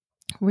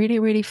 Really,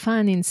 really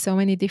fun in so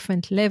many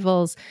different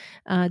levels.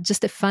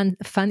 Just a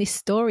funny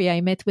story. I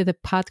met with a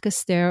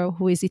podcaster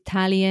who is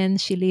Italian.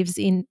 She lives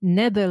in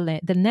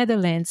the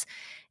Netherlands,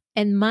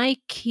 and my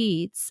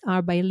kids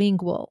are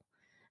bilingual.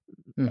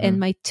 And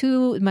my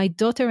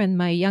daughter and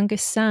my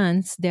youngest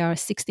sons, they are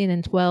 16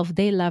 and 12.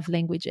 They love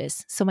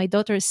languages. So my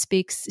daughter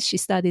she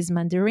studies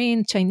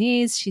Mandarin,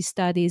 Chinese. She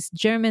studies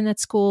German at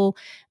school.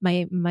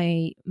 My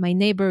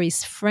neighbor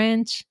is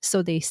French,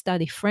 so they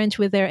study French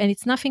with her. And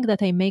it's nothing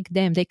that I make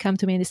them. They come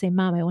to me and they say,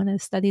 Mom, I want to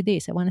study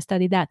this. I want to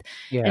study that.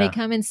 Yeah. And I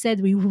come and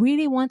said, we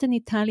really want an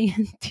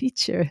Italian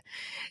teacher.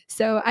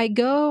 So I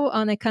go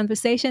on a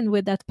conversation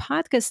with that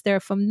podcaster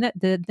from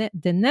the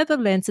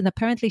Netherlands, and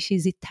apparently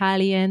she's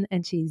Italian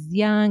and she's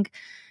young.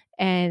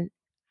 And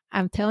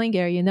I'm telling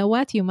her, you know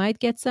what? You might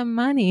get some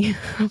money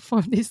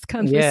from this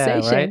conversation.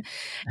 Yeah, right?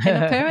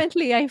 And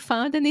apparently I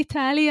found an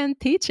Italian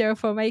teacher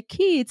for my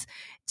kids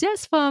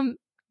just from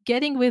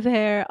getting with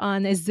her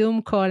on a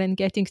Zoom call and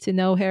getting to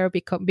know her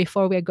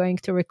before we're going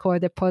to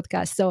record the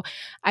podcast. So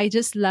I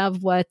just love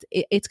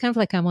it's kind of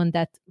like I'm on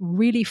that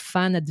really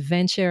fun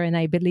adventure. And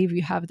I believe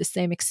you have the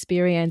same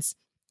experience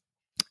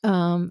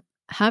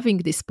having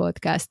this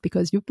podcast,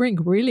 because you bring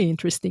really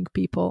interesting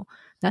people,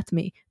 not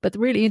me, but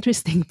really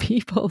interesting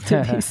people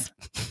to this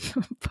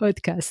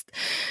podcast.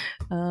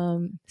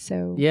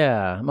 So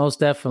yeah, most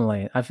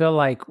definitely. I feel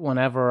like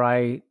whenever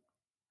I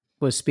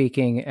was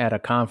speaking at a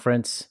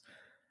conference,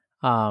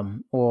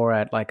 or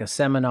at like a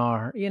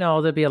seminar,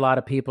 there'd be a lot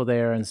of people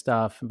there and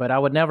stuff, but I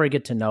would never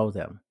get to know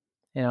them.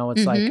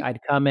 It's like Mm-hmm. I'd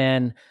come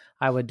in,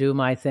 I would do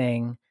my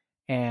thing,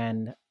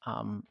 and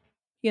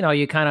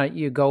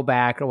you go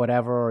back or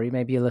whatever, or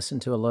maybe you listen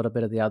to a little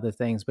bit of the other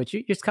things, but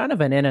it's kind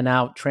of an in and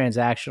out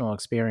transactional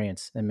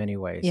experience in many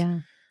ways. Yeah.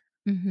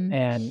 Mm-hmm.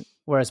 And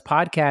whereas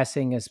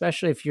podcasting,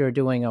 especially if you're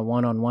doing a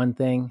one-on-one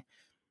thing,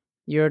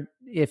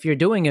 if you're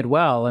doing it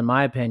well, in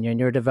my opinion,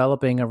 you're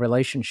developing a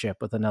relationship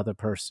with another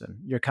person.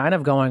 You're kind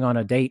of going on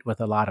a date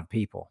with a lot of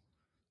people.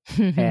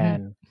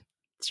 And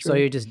so True.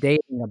 you're just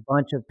dating a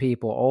bunch of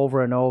people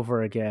over and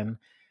over again.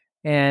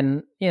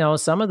 And,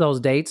 some of those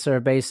dates are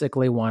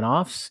basically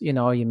one-offs. You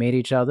meet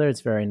each other,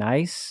 it's very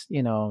nice,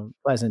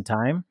 pleasant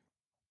time.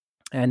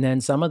 And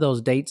then some of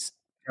those dates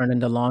turn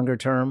into longer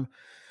term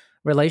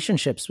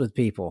relationships with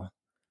people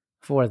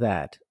for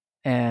that.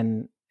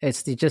 And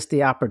it's just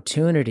the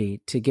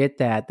opportunity to get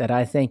that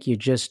I think you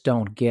just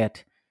don't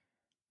get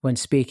when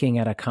speaking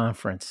at a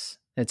conference.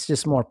 It's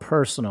just more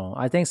personal.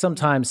 I think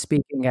sometimes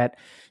speaking at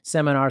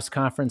seminars,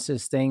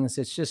 conferences, things,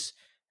 it's just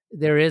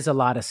there is a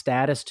lot of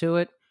status to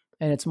it,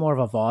 and it's more of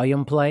a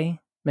volume play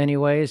many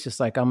ways. Just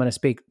like I'm going to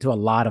speak to a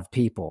lot of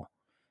people,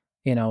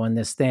 in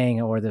this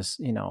thing or this,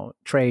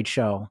 trade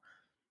show.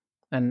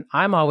 And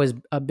I'm always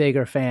a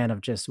bigger fan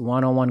of just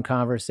one-on-one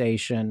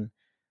conversation,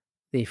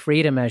 the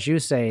freedom, as you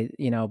say,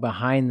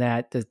 behind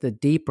that, the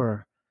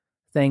deeper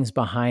things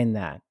behind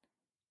that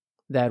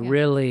Yeah.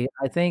 really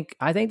I think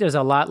there's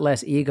a lot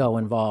less ego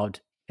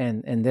involved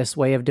in this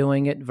way of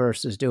doing it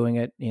versus doing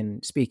it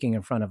in speaking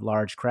in front of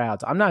large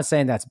crowds. I'm not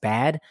saying that's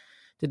bad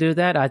to do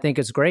that. I think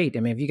it's great. I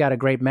mean, if you got a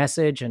great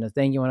message and a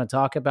thing you want to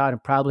talk about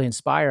and probably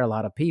inspire a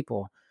lot of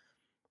people.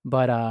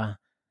 But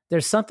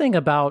there's something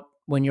about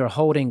when you're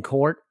holding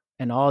court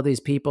and all these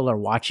people are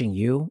watching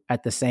you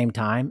at the same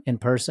time in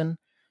person,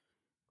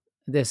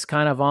 this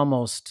kind of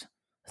almost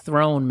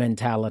throne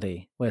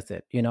mentality with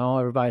it.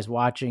 Everybody's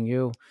watching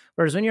you.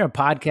 Whereas when you're a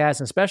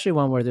podcast, especially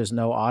one where there's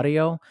no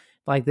audio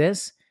like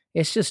this,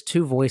 it's just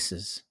two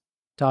voices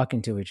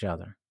talking to each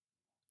other.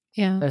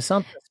 Yeah. There's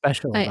something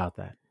special I about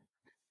that.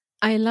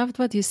 I loved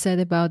what you said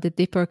about the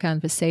deeper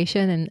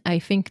conversation. And I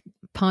think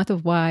part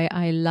of why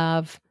I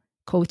love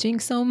coaching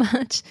so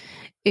much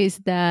is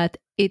that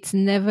it's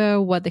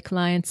never what the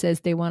client says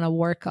they want to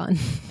work on.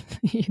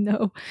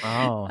 Oh,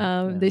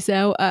 yeah. They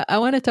say, oh, I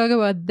want to talk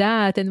about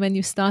that. And when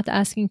you start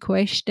asking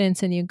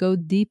questions and you go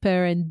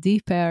deeper and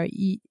deeper,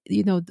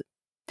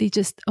 they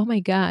just, oh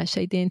my gosh,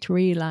 I didn't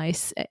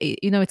realize.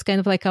 It's kind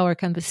of like our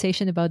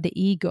conversation about the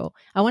ego.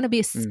 I want to be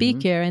a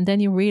speaker. And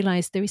then you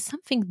realize there is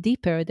something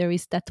deeper. There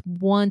is that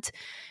want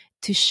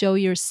to show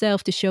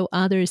yourself, to show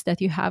others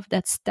that you have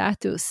that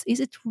status.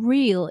 Is it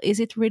real? Is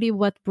it really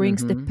what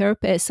brings the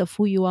purpose of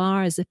who you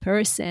are as a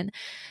person?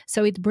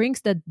 So it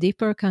brings that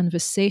deeper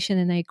conversation.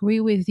 And I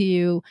agree with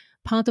you.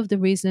 Part of the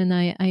reason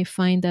I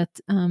find that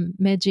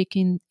magic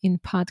in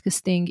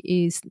podcasting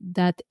is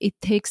that it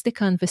takes the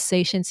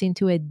conversations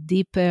into a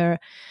deeper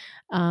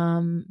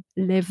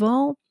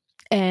level.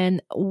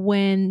 And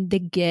when the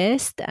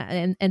guest,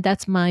 and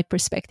that's my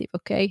perspective,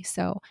 okay?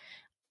 So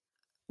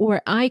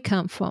where I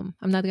come from,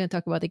 I'm not going to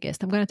talk about the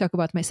guest. I'm going to talk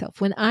about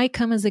myself. When I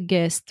come as a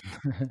guest,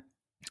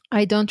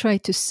 I don't try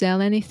to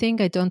sell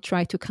anything. I don't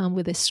try to come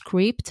with a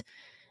script.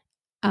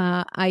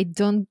 I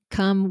don't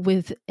come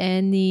with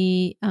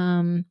any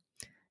kind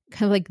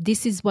of like,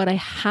 this is what I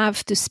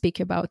have to speak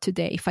about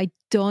today. If I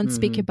don't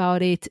speak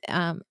about it,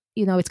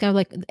 it's kind of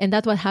like, and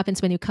that's what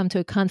happens when you come to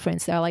a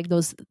conference. There are like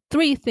those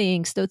 3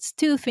 things, those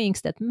 2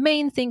 things, that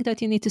main thing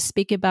that you need to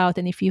speak about.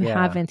 And if you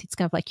haven't, it's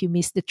kind of like you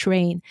missed the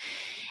train.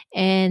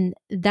 And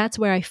that's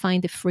where I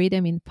find the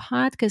freedom in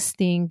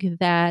podcasting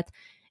that,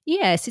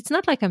 yes, it's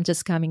not like I'm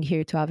just coming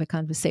here to have a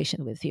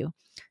conversation with you.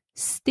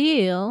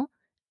 Still,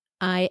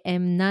 I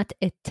am not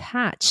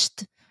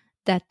attached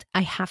that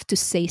I have to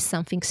say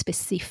something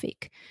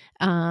specific.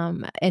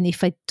 And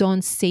if I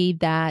don't say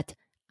that,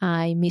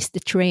 I missed the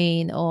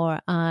train, or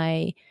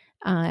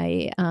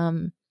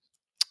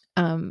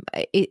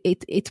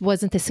it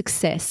wasn't a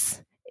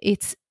success.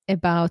 It's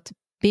about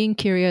being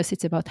curious.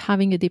 It's about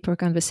having a deeper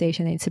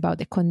conversation. It's about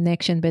the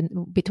connection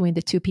between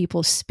the 2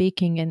 people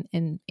speaking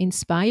and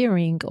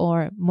inspiring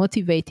or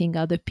motivating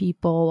other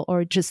people,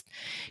 or just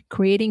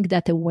creating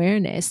that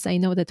awareness. I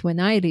know that when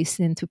I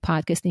listen to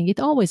podcasting,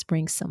 it always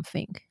brings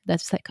something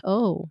that's like,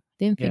 oh,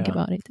 didn't think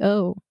about it.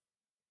 Oh,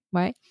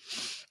 right.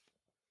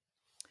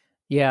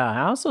 Yeah,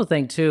 I also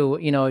think too,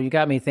 you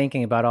got me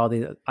thinking about all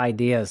the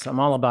ideas.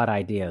 I'm all about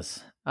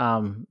ideas.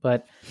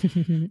 But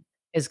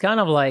it's kind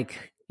of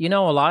like, a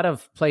lot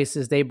of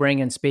places, they bring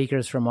in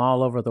speakers from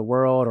all over the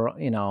world,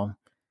 or,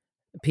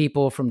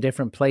 people from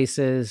different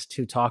places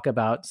to talk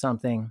about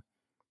something.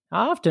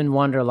 I often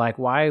wonder, like,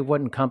 why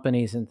wouldn't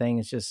companies and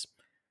things just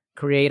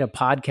create a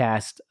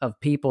podcast of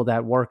people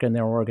that work in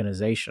their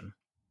organization?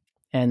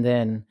 And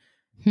then,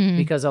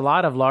 because a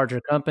lot of larger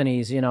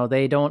companies,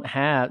 they don't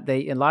have,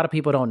 a lot of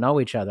people don't know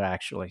each other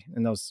actually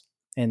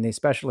in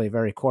especially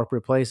very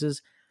corporate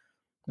places.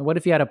 And what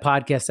if you had a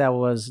podcast that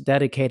was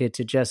dedicated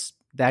to just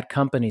that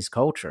company's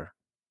culture?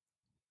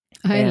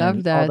 I And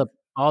love that.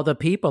 all the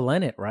people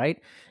in it, right?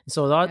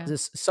 So Yeah.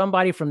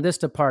 somebody from this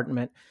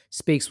department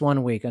speaks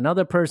one week,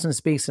 another person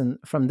speaks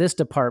from this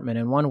department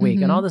in one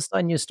week, and all Mm-hmm. of a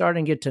sudden you start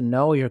and get to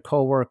know your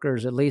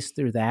coworkers at least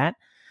through that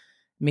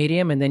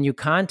medium, and then you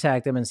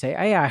contact them and say,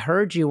 "Hey, I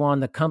heard you on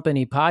the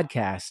company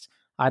podcast.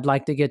 I'd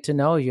like to get to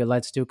know you.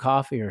 Let's do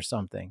coffee or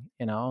something."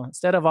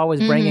 Instead of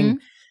always bringing,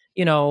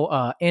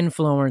 Mm-hmm.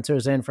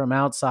 influencers in from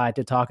outside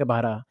to talk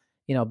about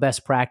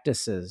best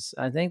practices.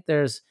 I think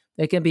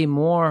they can be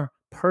more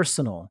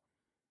personal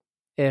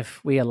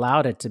if we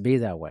allowed it to be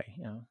that way.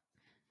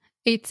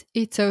 It's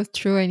so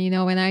true.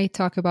 And when I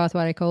talk about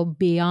what I call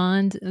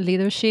beyond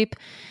leadership,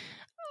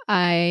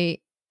 I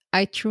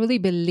I truly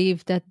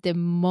believe that the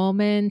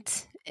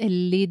moment a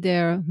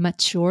leader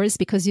matures,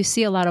 because you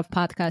see a lot of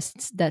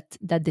podcasts that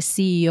the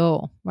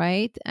CEO,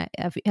 right?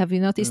 Have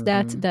you noticed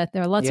Hmm. that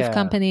there are lots of Yeah.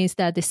 companies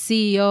that the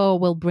CEO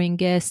will bring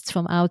guests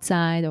from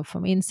outside or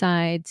from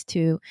inside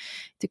to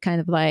kind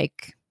of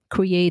like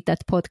create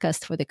that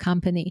podcast for the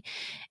company.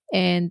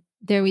 And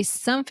there is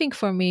something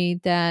for me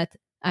that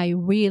I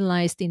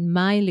realized in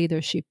my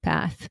leadership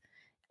path,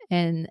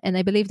 and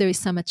I believe there is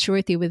some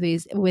maturity with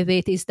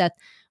it, is that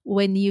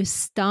when you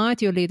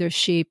start your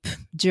leadership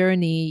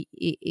journey,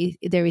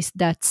 there is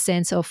that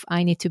sense of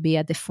I need to be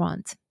at the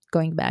front,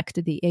 going back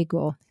to the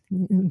ego,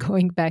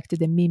 going back to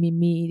the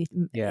me,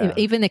 Yeah.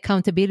 even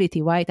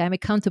accountability, right? I'm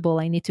accountable,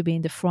 I need to be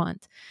in the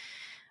front.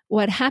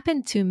 What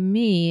happened to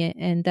me,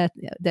 and that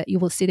you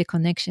will see the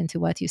connection to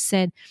what you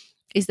said,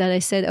 is that I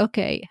said,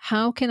 okay,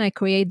 how can I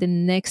create the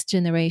next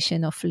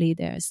generation of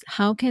leaders?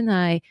 How can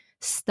I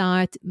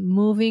start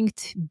moving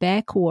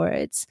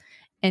backwards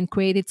and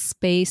created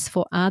space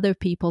for other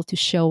people to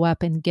show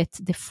up and get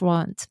the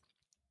front?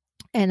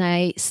 And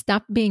I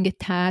stopped being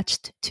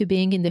attached to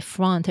being in the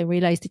front. I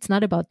realized it's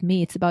not about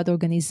me, it's about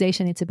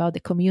organization, it's about the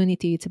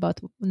community, it's about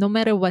no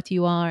matter what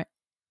you are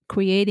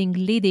creating,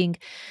 leading,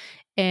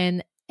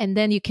 and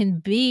then you can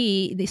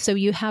be, so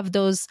you have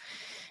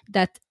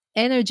that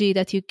energy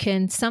that you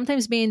can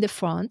sometimes be in the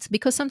front,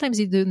 because sometimes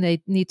you do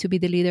need to be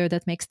the leader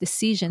that makes Of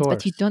decisions,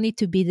 but you course. don't need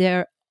to be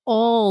there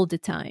all the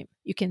time.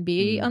 You can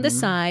be on the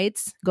Hmm.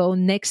 sides, go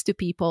next to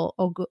people,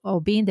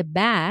 or be in the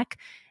back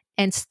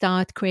and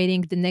start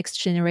creating the next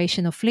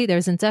generation of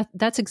leaders. And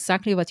that's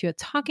exactly what you're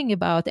talking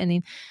about. And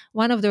in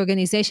one of the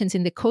organizations,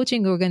 in the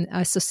coaching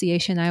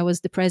association, I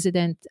was the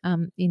president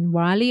in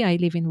Raleigh. I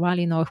live in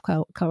Raleigh, North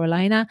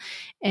Carolina.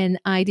 And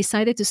I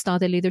decided to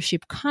start a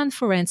leadership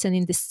conference. And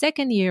in the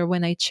second year,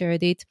 when I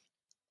chaired it,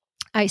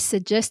 I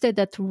suggested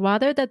that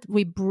rather that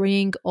we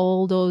bring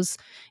all those,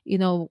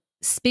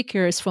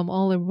 speakers from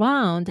all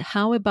around,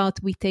 how about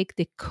we take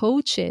the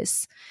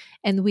coaches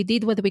and we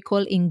did what we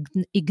call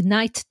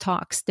ignite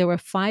talks. There were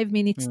 5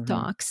 minute Hmm.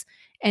 talks.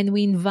 And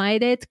we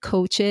invited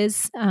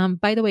coaches.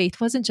 By the way,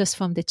 it wasn't just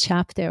from the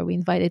chapter. We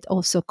invited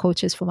also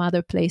coaches from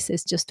other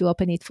places just to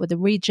open it for the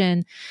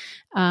region.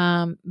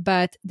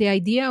 But the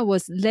idea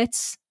was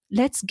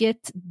let's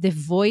get the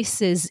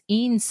voices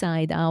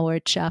inside our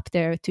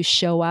chapter to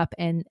show up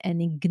and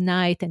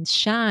ignite and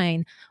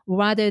shine,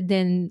 rather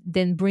than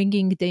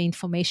bringing the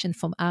information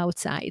from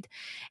outside.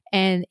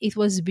 And it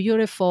was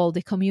beautiful.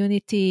 The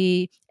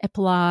community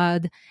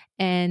applauded,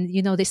 and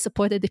they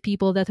supported the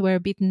people that were a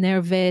bit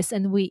nervous,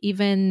 and we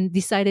even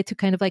decided to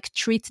kind of like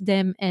treat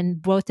them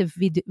and brought a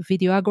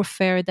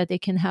videographer that they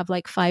can have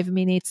like 5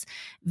 minutes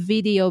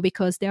video,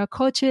 because they are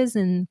coaches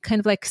and kind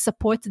of like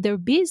support their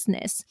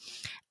business.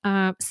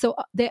 So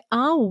there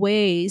are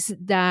ways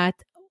that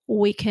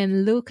we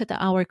can look at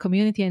our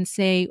community and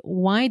say,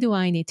 why do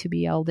I need to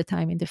be all the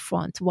time in the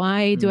front?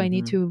 Why do I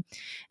need Hmm.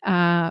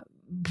 to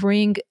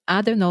bring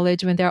other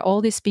knowledge when there are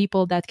all these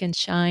people that can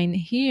shine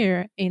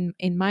here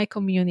in my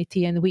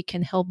community, and we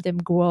can help them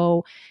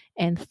grow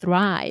and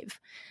thrive?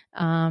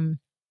 And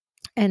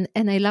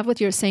I love what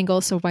you're saying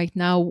also right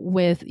now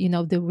with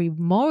the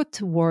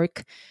remote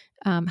work.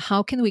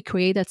 How can we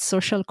create that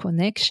social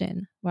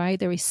connection, right?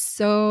 There is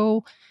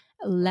so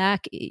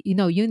lack,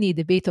 you need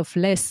a bit of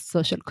less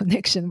social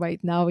connection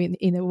right now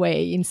in a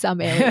way in some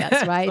areas,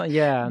 So, right?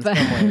 yeah, in But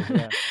some ways,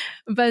 yeah.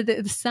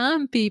 but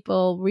some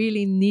people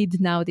really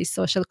need now this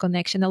social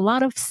connection. A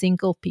lot of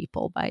single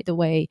people, by the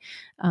way,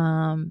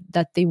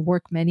 that they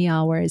work many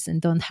hours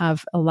and don't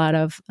have a lot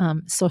of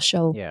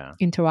social Yeah.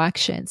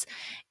 interactions,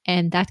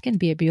 and that can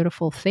be a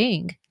beautiful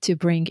thing to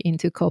bring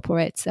into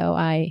corporate. So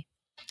I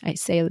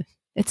say,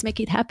 let's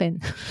make it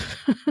happen.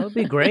 It would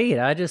be great.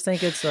 I just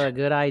think it's a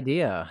good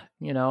idea.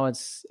 Yeah.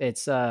 It's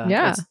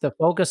the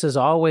focus is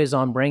always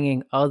on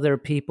bringing other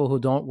people who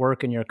don't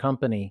work in your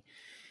company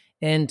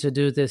in to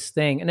do this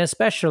thing, and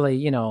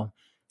especially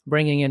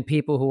bringing in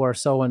people who are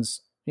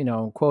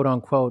quote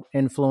unquote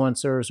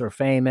influencers or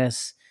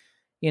famous,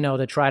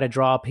 to try to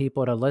draw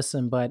people to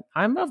listen. But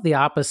I'm of the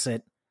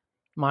opposite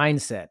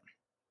mindset.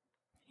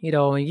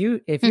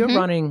 If you're Hmm.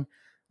 running,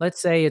 let's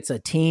say it's a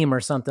team or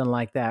something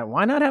like that,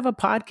 why not have a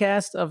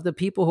podcast of the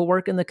people who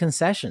work in the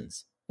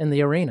concessions in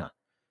the arena?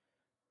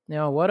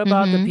 What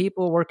about the Hmm.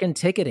 people working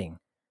ticketing?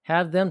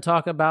 Have them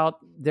talk about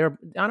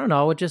I don't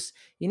know,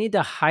 you need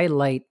to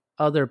highlight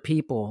other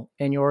people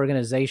in your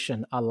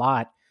organization a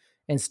lot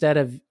instead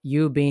of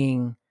you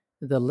being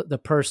the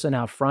person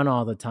out front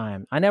all the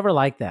time. I never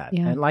liked that.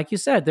 Yeah. And like you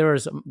said,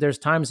 there's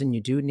times when you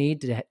do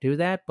need to do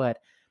that, but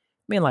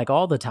I mean, like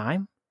all the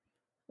time.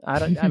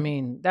 I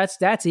mean,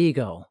 that's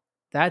ego.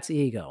 That's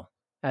ego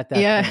at that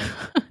Yeah.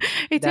 point.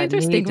 It's That need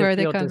interesting to where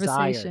the feel desired.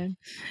 conversation.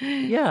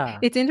 Yeah.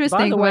 It's By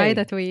interesting the why way,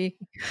 that we.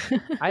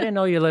 I didn't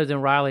know you lived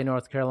in Raleigh,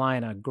 North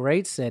Carolina.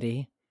 Great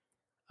city.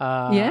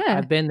 Yeah.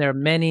 I've been there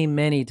many,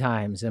 many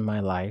times in my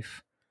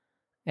life.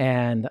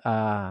 And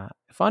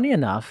funny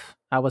enough,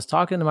 I was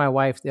talking to my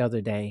wife the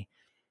other day,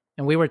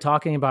 and we were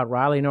talking about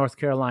Raleigh, North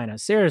Carolina.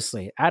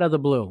 Seriously, out of the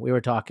blue, we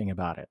were talking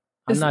about it.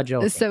 I'm S- not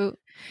joking. So,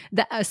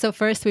 so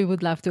first, we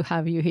would love to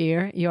have you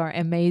here. You are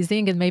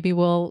amazing, and maybe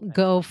we'll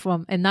go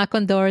from and knock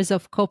on doors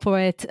of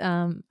corporates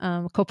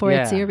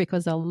here, Yeah,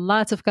 because there are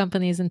lots of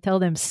companies, and tell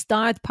them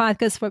start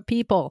podcasts for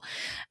people.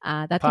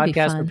 That would be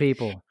podcast for fun.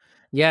 people.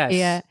 Yes.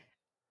 Yeah,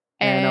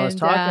 And I was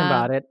and talking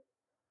about it,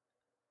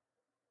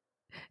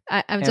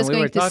 I'm and just we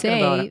were going to talking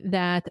about it. say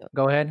that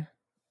Go ahead.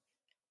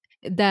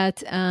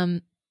 that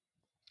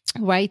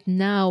right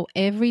now,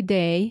 every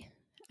day,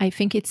 I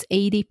think it's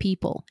 80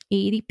 people.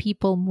 80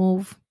 people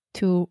move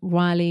to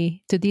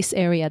Raleigh, to this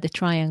area, the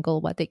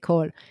triangle, what they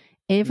call.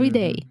 Every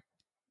day, Hmm.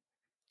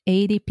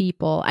 80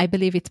 people. I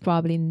believe it's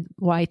probably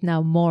right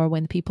now more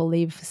when people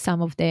leave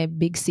some of the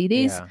big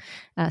cities.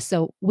 Yeah.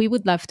 So we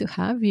would love to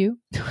have you.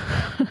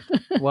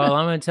 Well,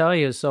 I'm going to tell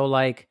you. So,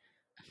 like,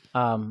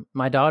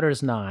 my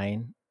daughter's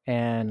 9,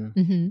 and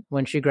Hmm.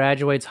 when she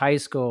graduates high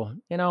school,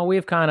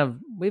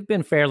 we've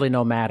been fairly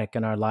nomadic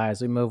in our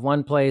lives. We move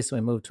one place,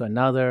 we move to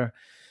another,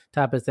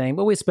 type of thing.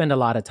 But we spend a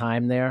lot of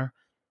time there.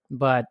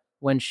 But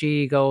when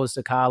she goes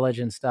to college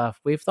and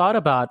stuff, we've thought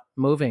about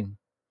moving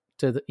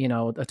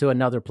to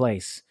another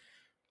place.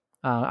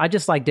 I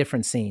just like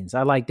different scenes.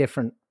 I like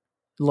different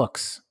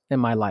looks in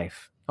my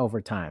life over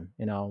time.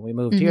 We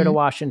moved here to Hmm.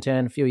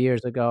 Washington a few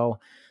years ago.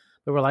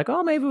 We were like,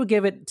 oh, maybe we'll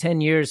give it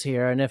 10 years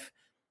here. And if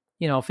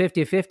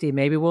 50-50,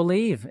 maybe we'll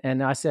leave.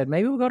 And I said,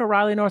 maybe we'll go to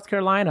Raleigh, North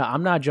Carolina.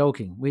 I'm not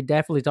joking. We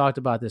definitely talked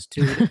about this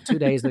two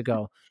days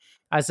ago.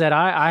 I said,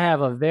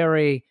 I'm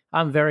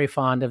very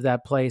fond of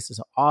that place. It's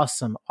an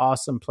awesome,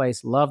 awesome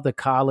place. Love the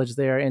college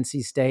there,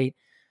 NC State.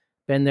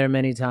 Been there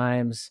many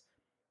times.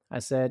 I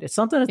said, it's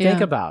something to think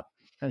Yeah. about.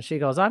 And she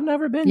goes, I've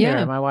never been there.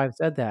 Yeah. My wife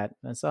said that.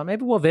 And so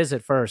maybe we'll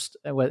visit first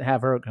and we'll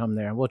have her come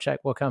there, and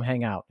we'll come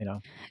hang out.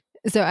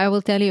 So I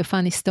will tell you a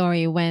funny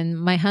story. When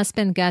my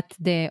husband got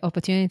the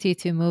opportunity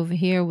to move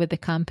here with the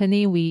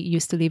company, we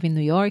used to live in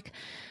New York.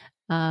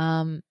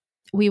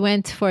 We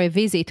went for a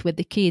visit with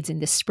the kids in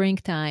the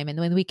springtime. And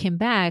when we came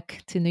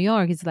back to New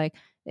York, it's like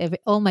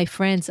all my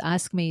friends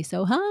asked me,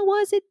 so how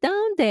was it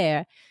down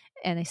there?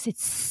 And I said,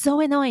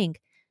 so annoying,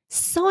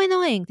 so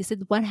annoying. They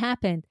said, what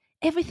happened?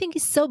 Everything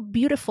is so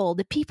beautiful.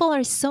 The people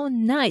are so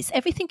nice.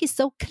 Everything is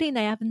so clean.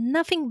 I have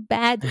nothing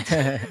bad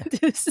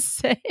to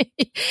say.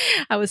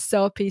 I was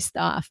so pissed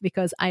off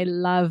because I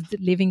loved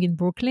living in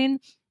Brooklyn.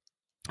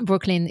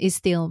 Brooklyn is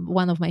still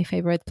one of my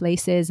favorite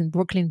places, and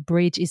Brooklyn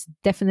Bridge is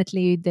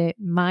definitely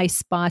my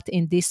spot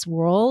in this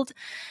world,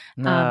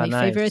 my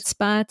favorite Nice.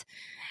 spot.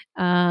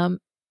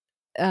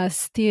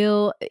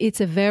 Still,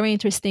 it's a very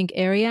interesting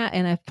area,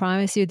 and I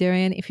promise you,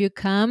 Darian, if you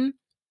come,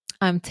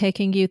 I'm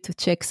taking you to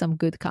check some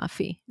good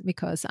coffee,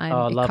 because I'm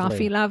Oh, a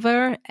coffee lovely.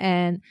 lover,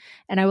 and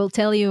I will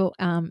tell you,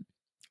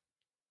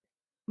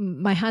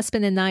 my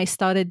husband and I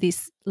started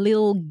this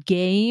little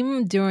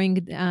game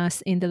during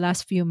us in the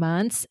last few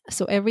months.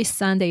 So every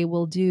Sunday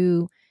we'll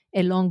do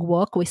a long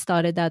walk. We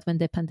started that when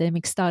the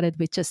pandemic started.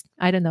 We just,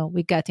 I don't know,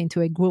 we got into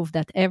a groove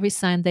that every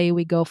Sunday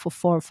we go for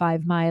 4 or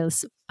 5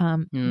 miles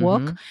walk.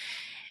 Mm-hmm.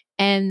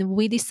 And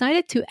we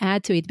decided to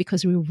add to it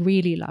because we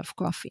really love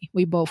coffee.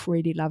 We both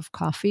really love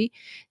coffee.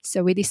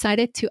 So we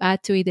decided to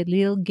add to it a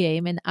little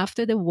game. And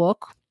after the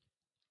walk,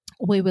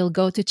 we will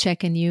go to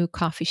check a new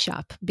coffee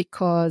shop,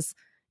 because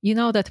you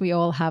know that we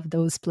all have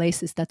those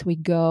places that we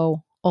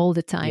go all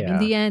the time. In Yeah.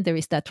 the end, there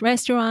is that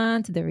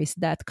restaurant, there is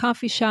that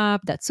coffee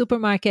shop, that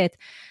supermarket.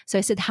 So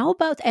I said, how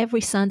about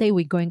every Sunday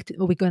we're going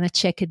to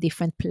check a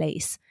different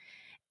place?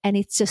 And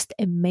it's just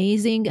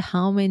amazing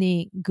how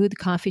many good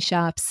coffee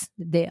shops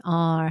there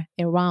are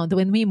around.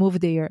 When we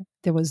moved there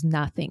was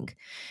nothing.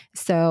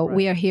 So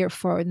we Right. are here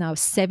for now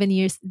 7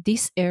 years.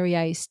 This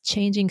area is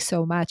changing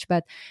so much,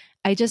 but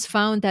I just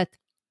found that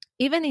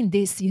even in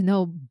this,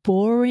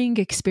 boring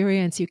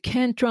experience, you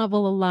can't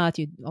travel a lot.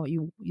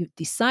 You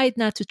decide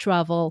not to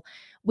travel.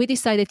 We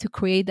decided to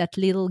create that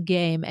little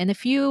game. And a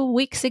few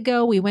weeks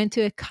ago, we went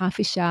to a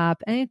coffee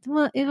shop, and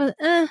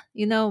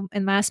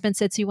and my husband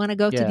said, so you want to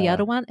go to the Yeah.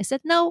 other one? I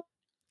said, no,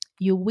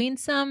 you win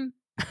some,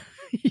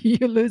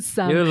 you lose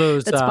some. You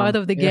lose That's part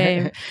some. of the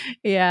game.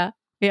 Yeah.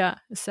 Yeah.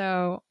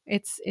 So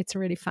it's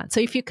really fun. So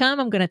if you come,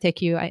 I'm going to take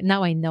you.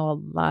 Now I know a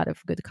lot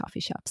of good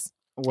coffee shops.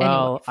 Anyway,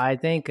 Well, I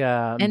think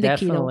and the kilo.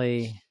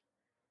 definitely,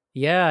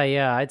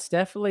 yeah. It's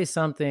definitely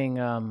something.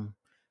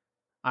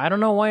 I don't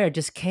know why it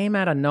just came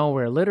out of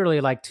nowhere.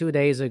 Literally, like 2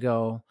 days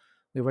ago,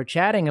 we were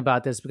chatting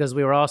about this because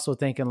we were also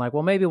thinking, like,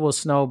 well, maybe we'll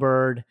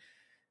snowbird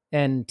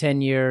in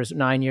 10 years,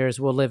 9 years,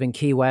 we'll live in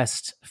Key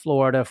West,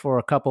 Florida for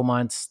a couple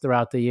months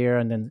throughout the year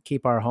and then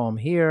keep our home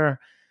here.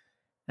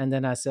 And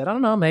then I said, I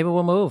don't know, maybe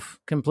we'll move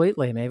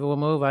completely. Maybe we'll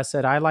move. I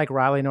said, I like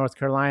Raleigh, North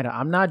Carolina.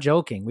 I'm not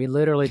joking. We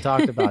literally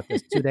talked about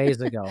this 2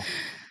 days ago.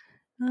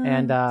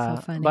 And,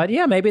 So funny. but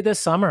yeah, maybe this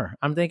summer,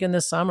 I'm thinking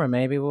this summer,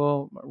 maybe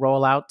we'll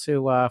roll out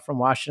to, from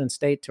Washington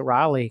State to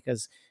Raleigh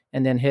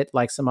and then hit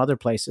like some other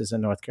places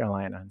in North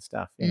Carolina and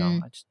stuff,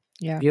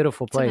 Yeah.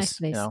 beautiful It's a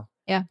place, nice place.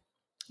 Yeah,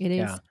 it is.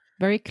 Yeah.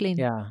 Very clean.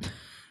 Yeah.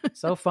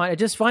 So fun. It's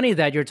just funny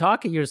that you're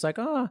talking, you're just like,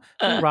 oh,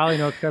 Raleigh,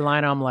 North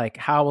Carolina. I'm like,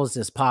 how is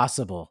this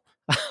possible?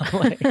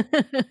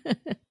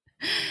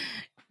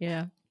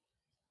 Yeah.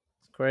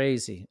 It's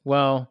crazy.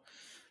 Well,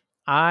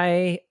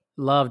 I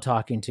love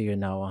talking to you,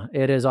 Noah.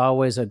 It is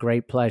always a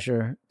great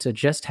pleasure to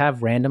just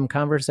have random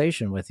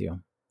conversation with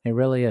you. It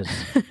really is.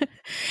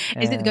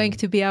 Is it going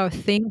to be our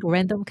thing,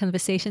 random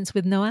conversations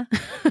with Noah?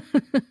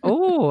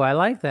 Oh, I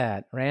like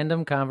that.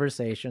 Random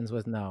conversations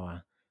with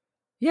Noah.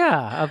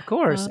 Yeah, of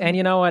course. And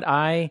you know what?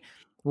 I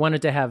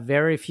wanted to have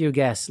very few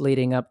guests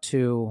leading up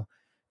to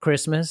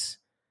Christmas.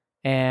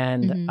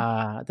 And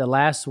the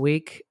last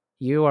week,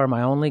 you are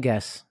my only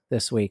guest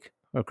this week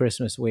or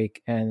Christmas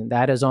week. And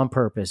that is on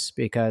purpose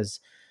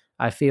because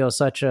I feel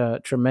such a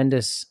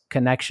tremendous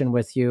connection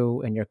with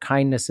you and your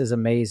kindness is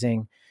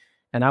amazing.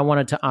 And I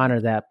wanted to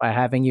honor that by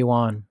having you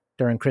on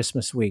during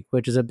Christmas week,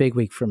 which is a big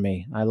week for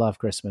me. I love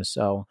Christmas.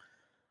 So,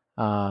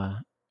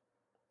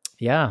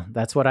 yeah,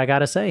 that's what I got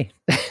to say.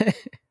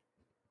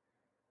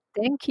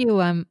 Thank you.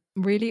 I'm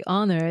really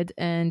honored.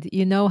 And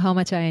you know how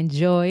much I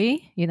enjoy,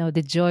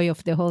 the joy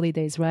of the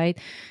holidays, right?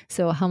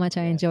 So how much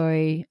I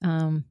enjoy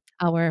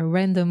our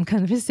random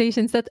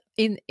conversations that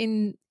in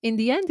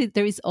the end,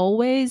 there is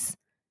always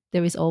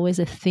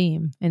a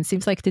theme. And it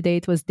seems like today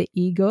it was the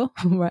ego,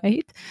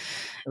 right?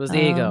 It was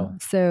the ego.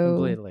 So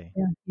completely.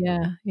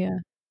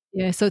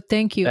 Yeah. So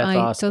thank you. That's I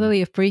awesome.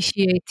 totally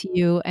appreciate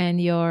you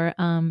and your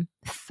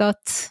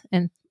thoughts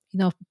and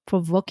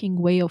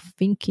provoking way of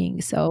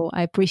thinking. So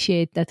I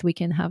appreciate that we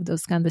can have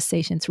those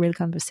conversations, real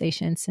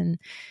conversations. And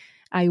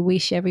I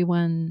wish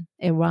everyone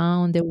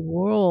around the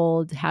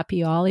world happy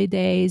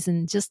holidays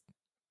and just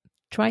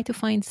try to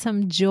find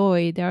some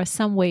joy. There are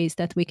some ways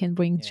that we can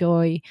bring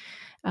joy.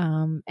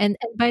 And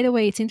by the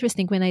way, it's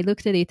interesting when I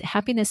looked at it,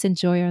 happiness and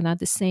joy are not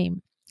the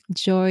same.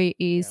 Joy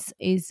is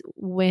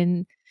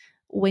when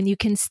you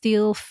can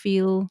still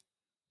feel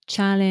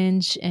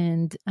challenge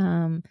and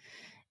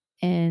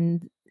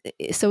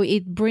so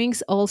it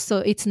brings also,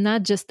 it's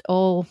not just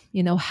all,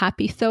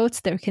 happy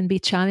thoughts. There can be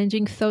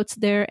challenging thoughts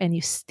there and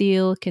you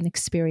still can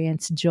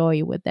experience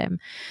joy with them.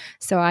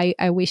 So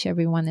I wish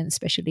everyone, and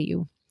especially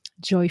you,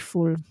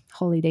 joyful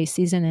holiday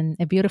season and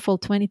a beautiful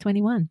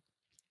 2021.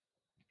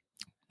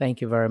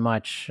 Thank you very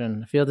much.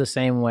 And I feel the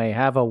same way.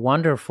 Have a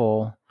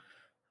wonderful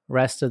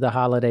rest of the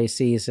holiday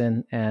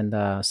season. And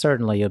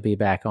certainly you'll be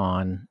back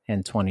on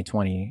in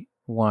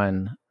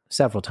 2021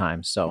 several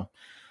times. So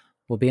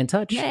we'll be in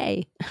touch.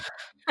 Yay.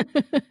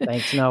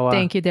 Thanks, Noah.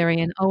 Thank you,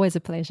 Darian. Always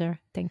a pleasure.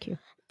 Thank you.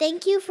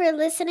 Thank you for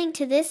listening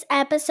to this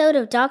episode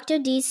of Dr.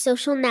 D's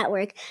Social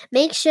Network.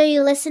 Make sure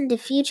you listen to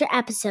future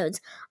episodes.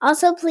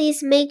 Also,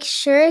 please make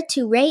sure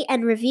to rate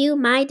and review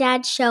My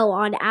Dad's Show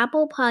on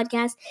Apple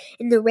Podcasts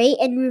in the rate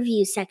and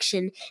review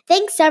section.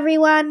 Thanks,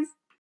 everyone.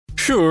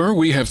 Sure,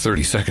 we have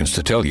 30 seconds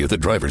to tell you that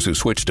drivers who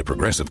switch to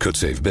Progressive could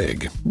save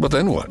big. But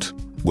then what?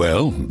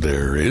 Well,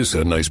 there is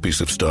a nice piece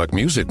of stock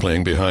music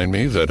playing behind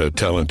me that a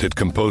talented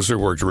composer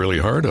worked really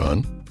hard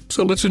on.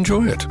 So let's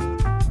enjoy it.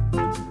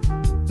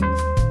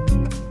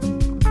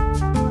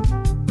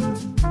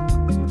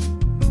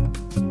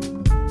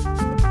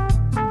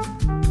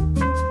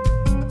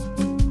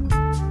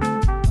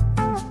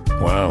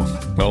 Wow,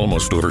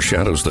 almost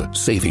overshadows the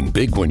saving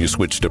big when you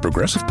switch to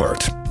Progressive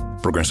part.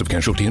 Progressive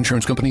Casualty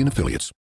Insurance Company and Affiliates.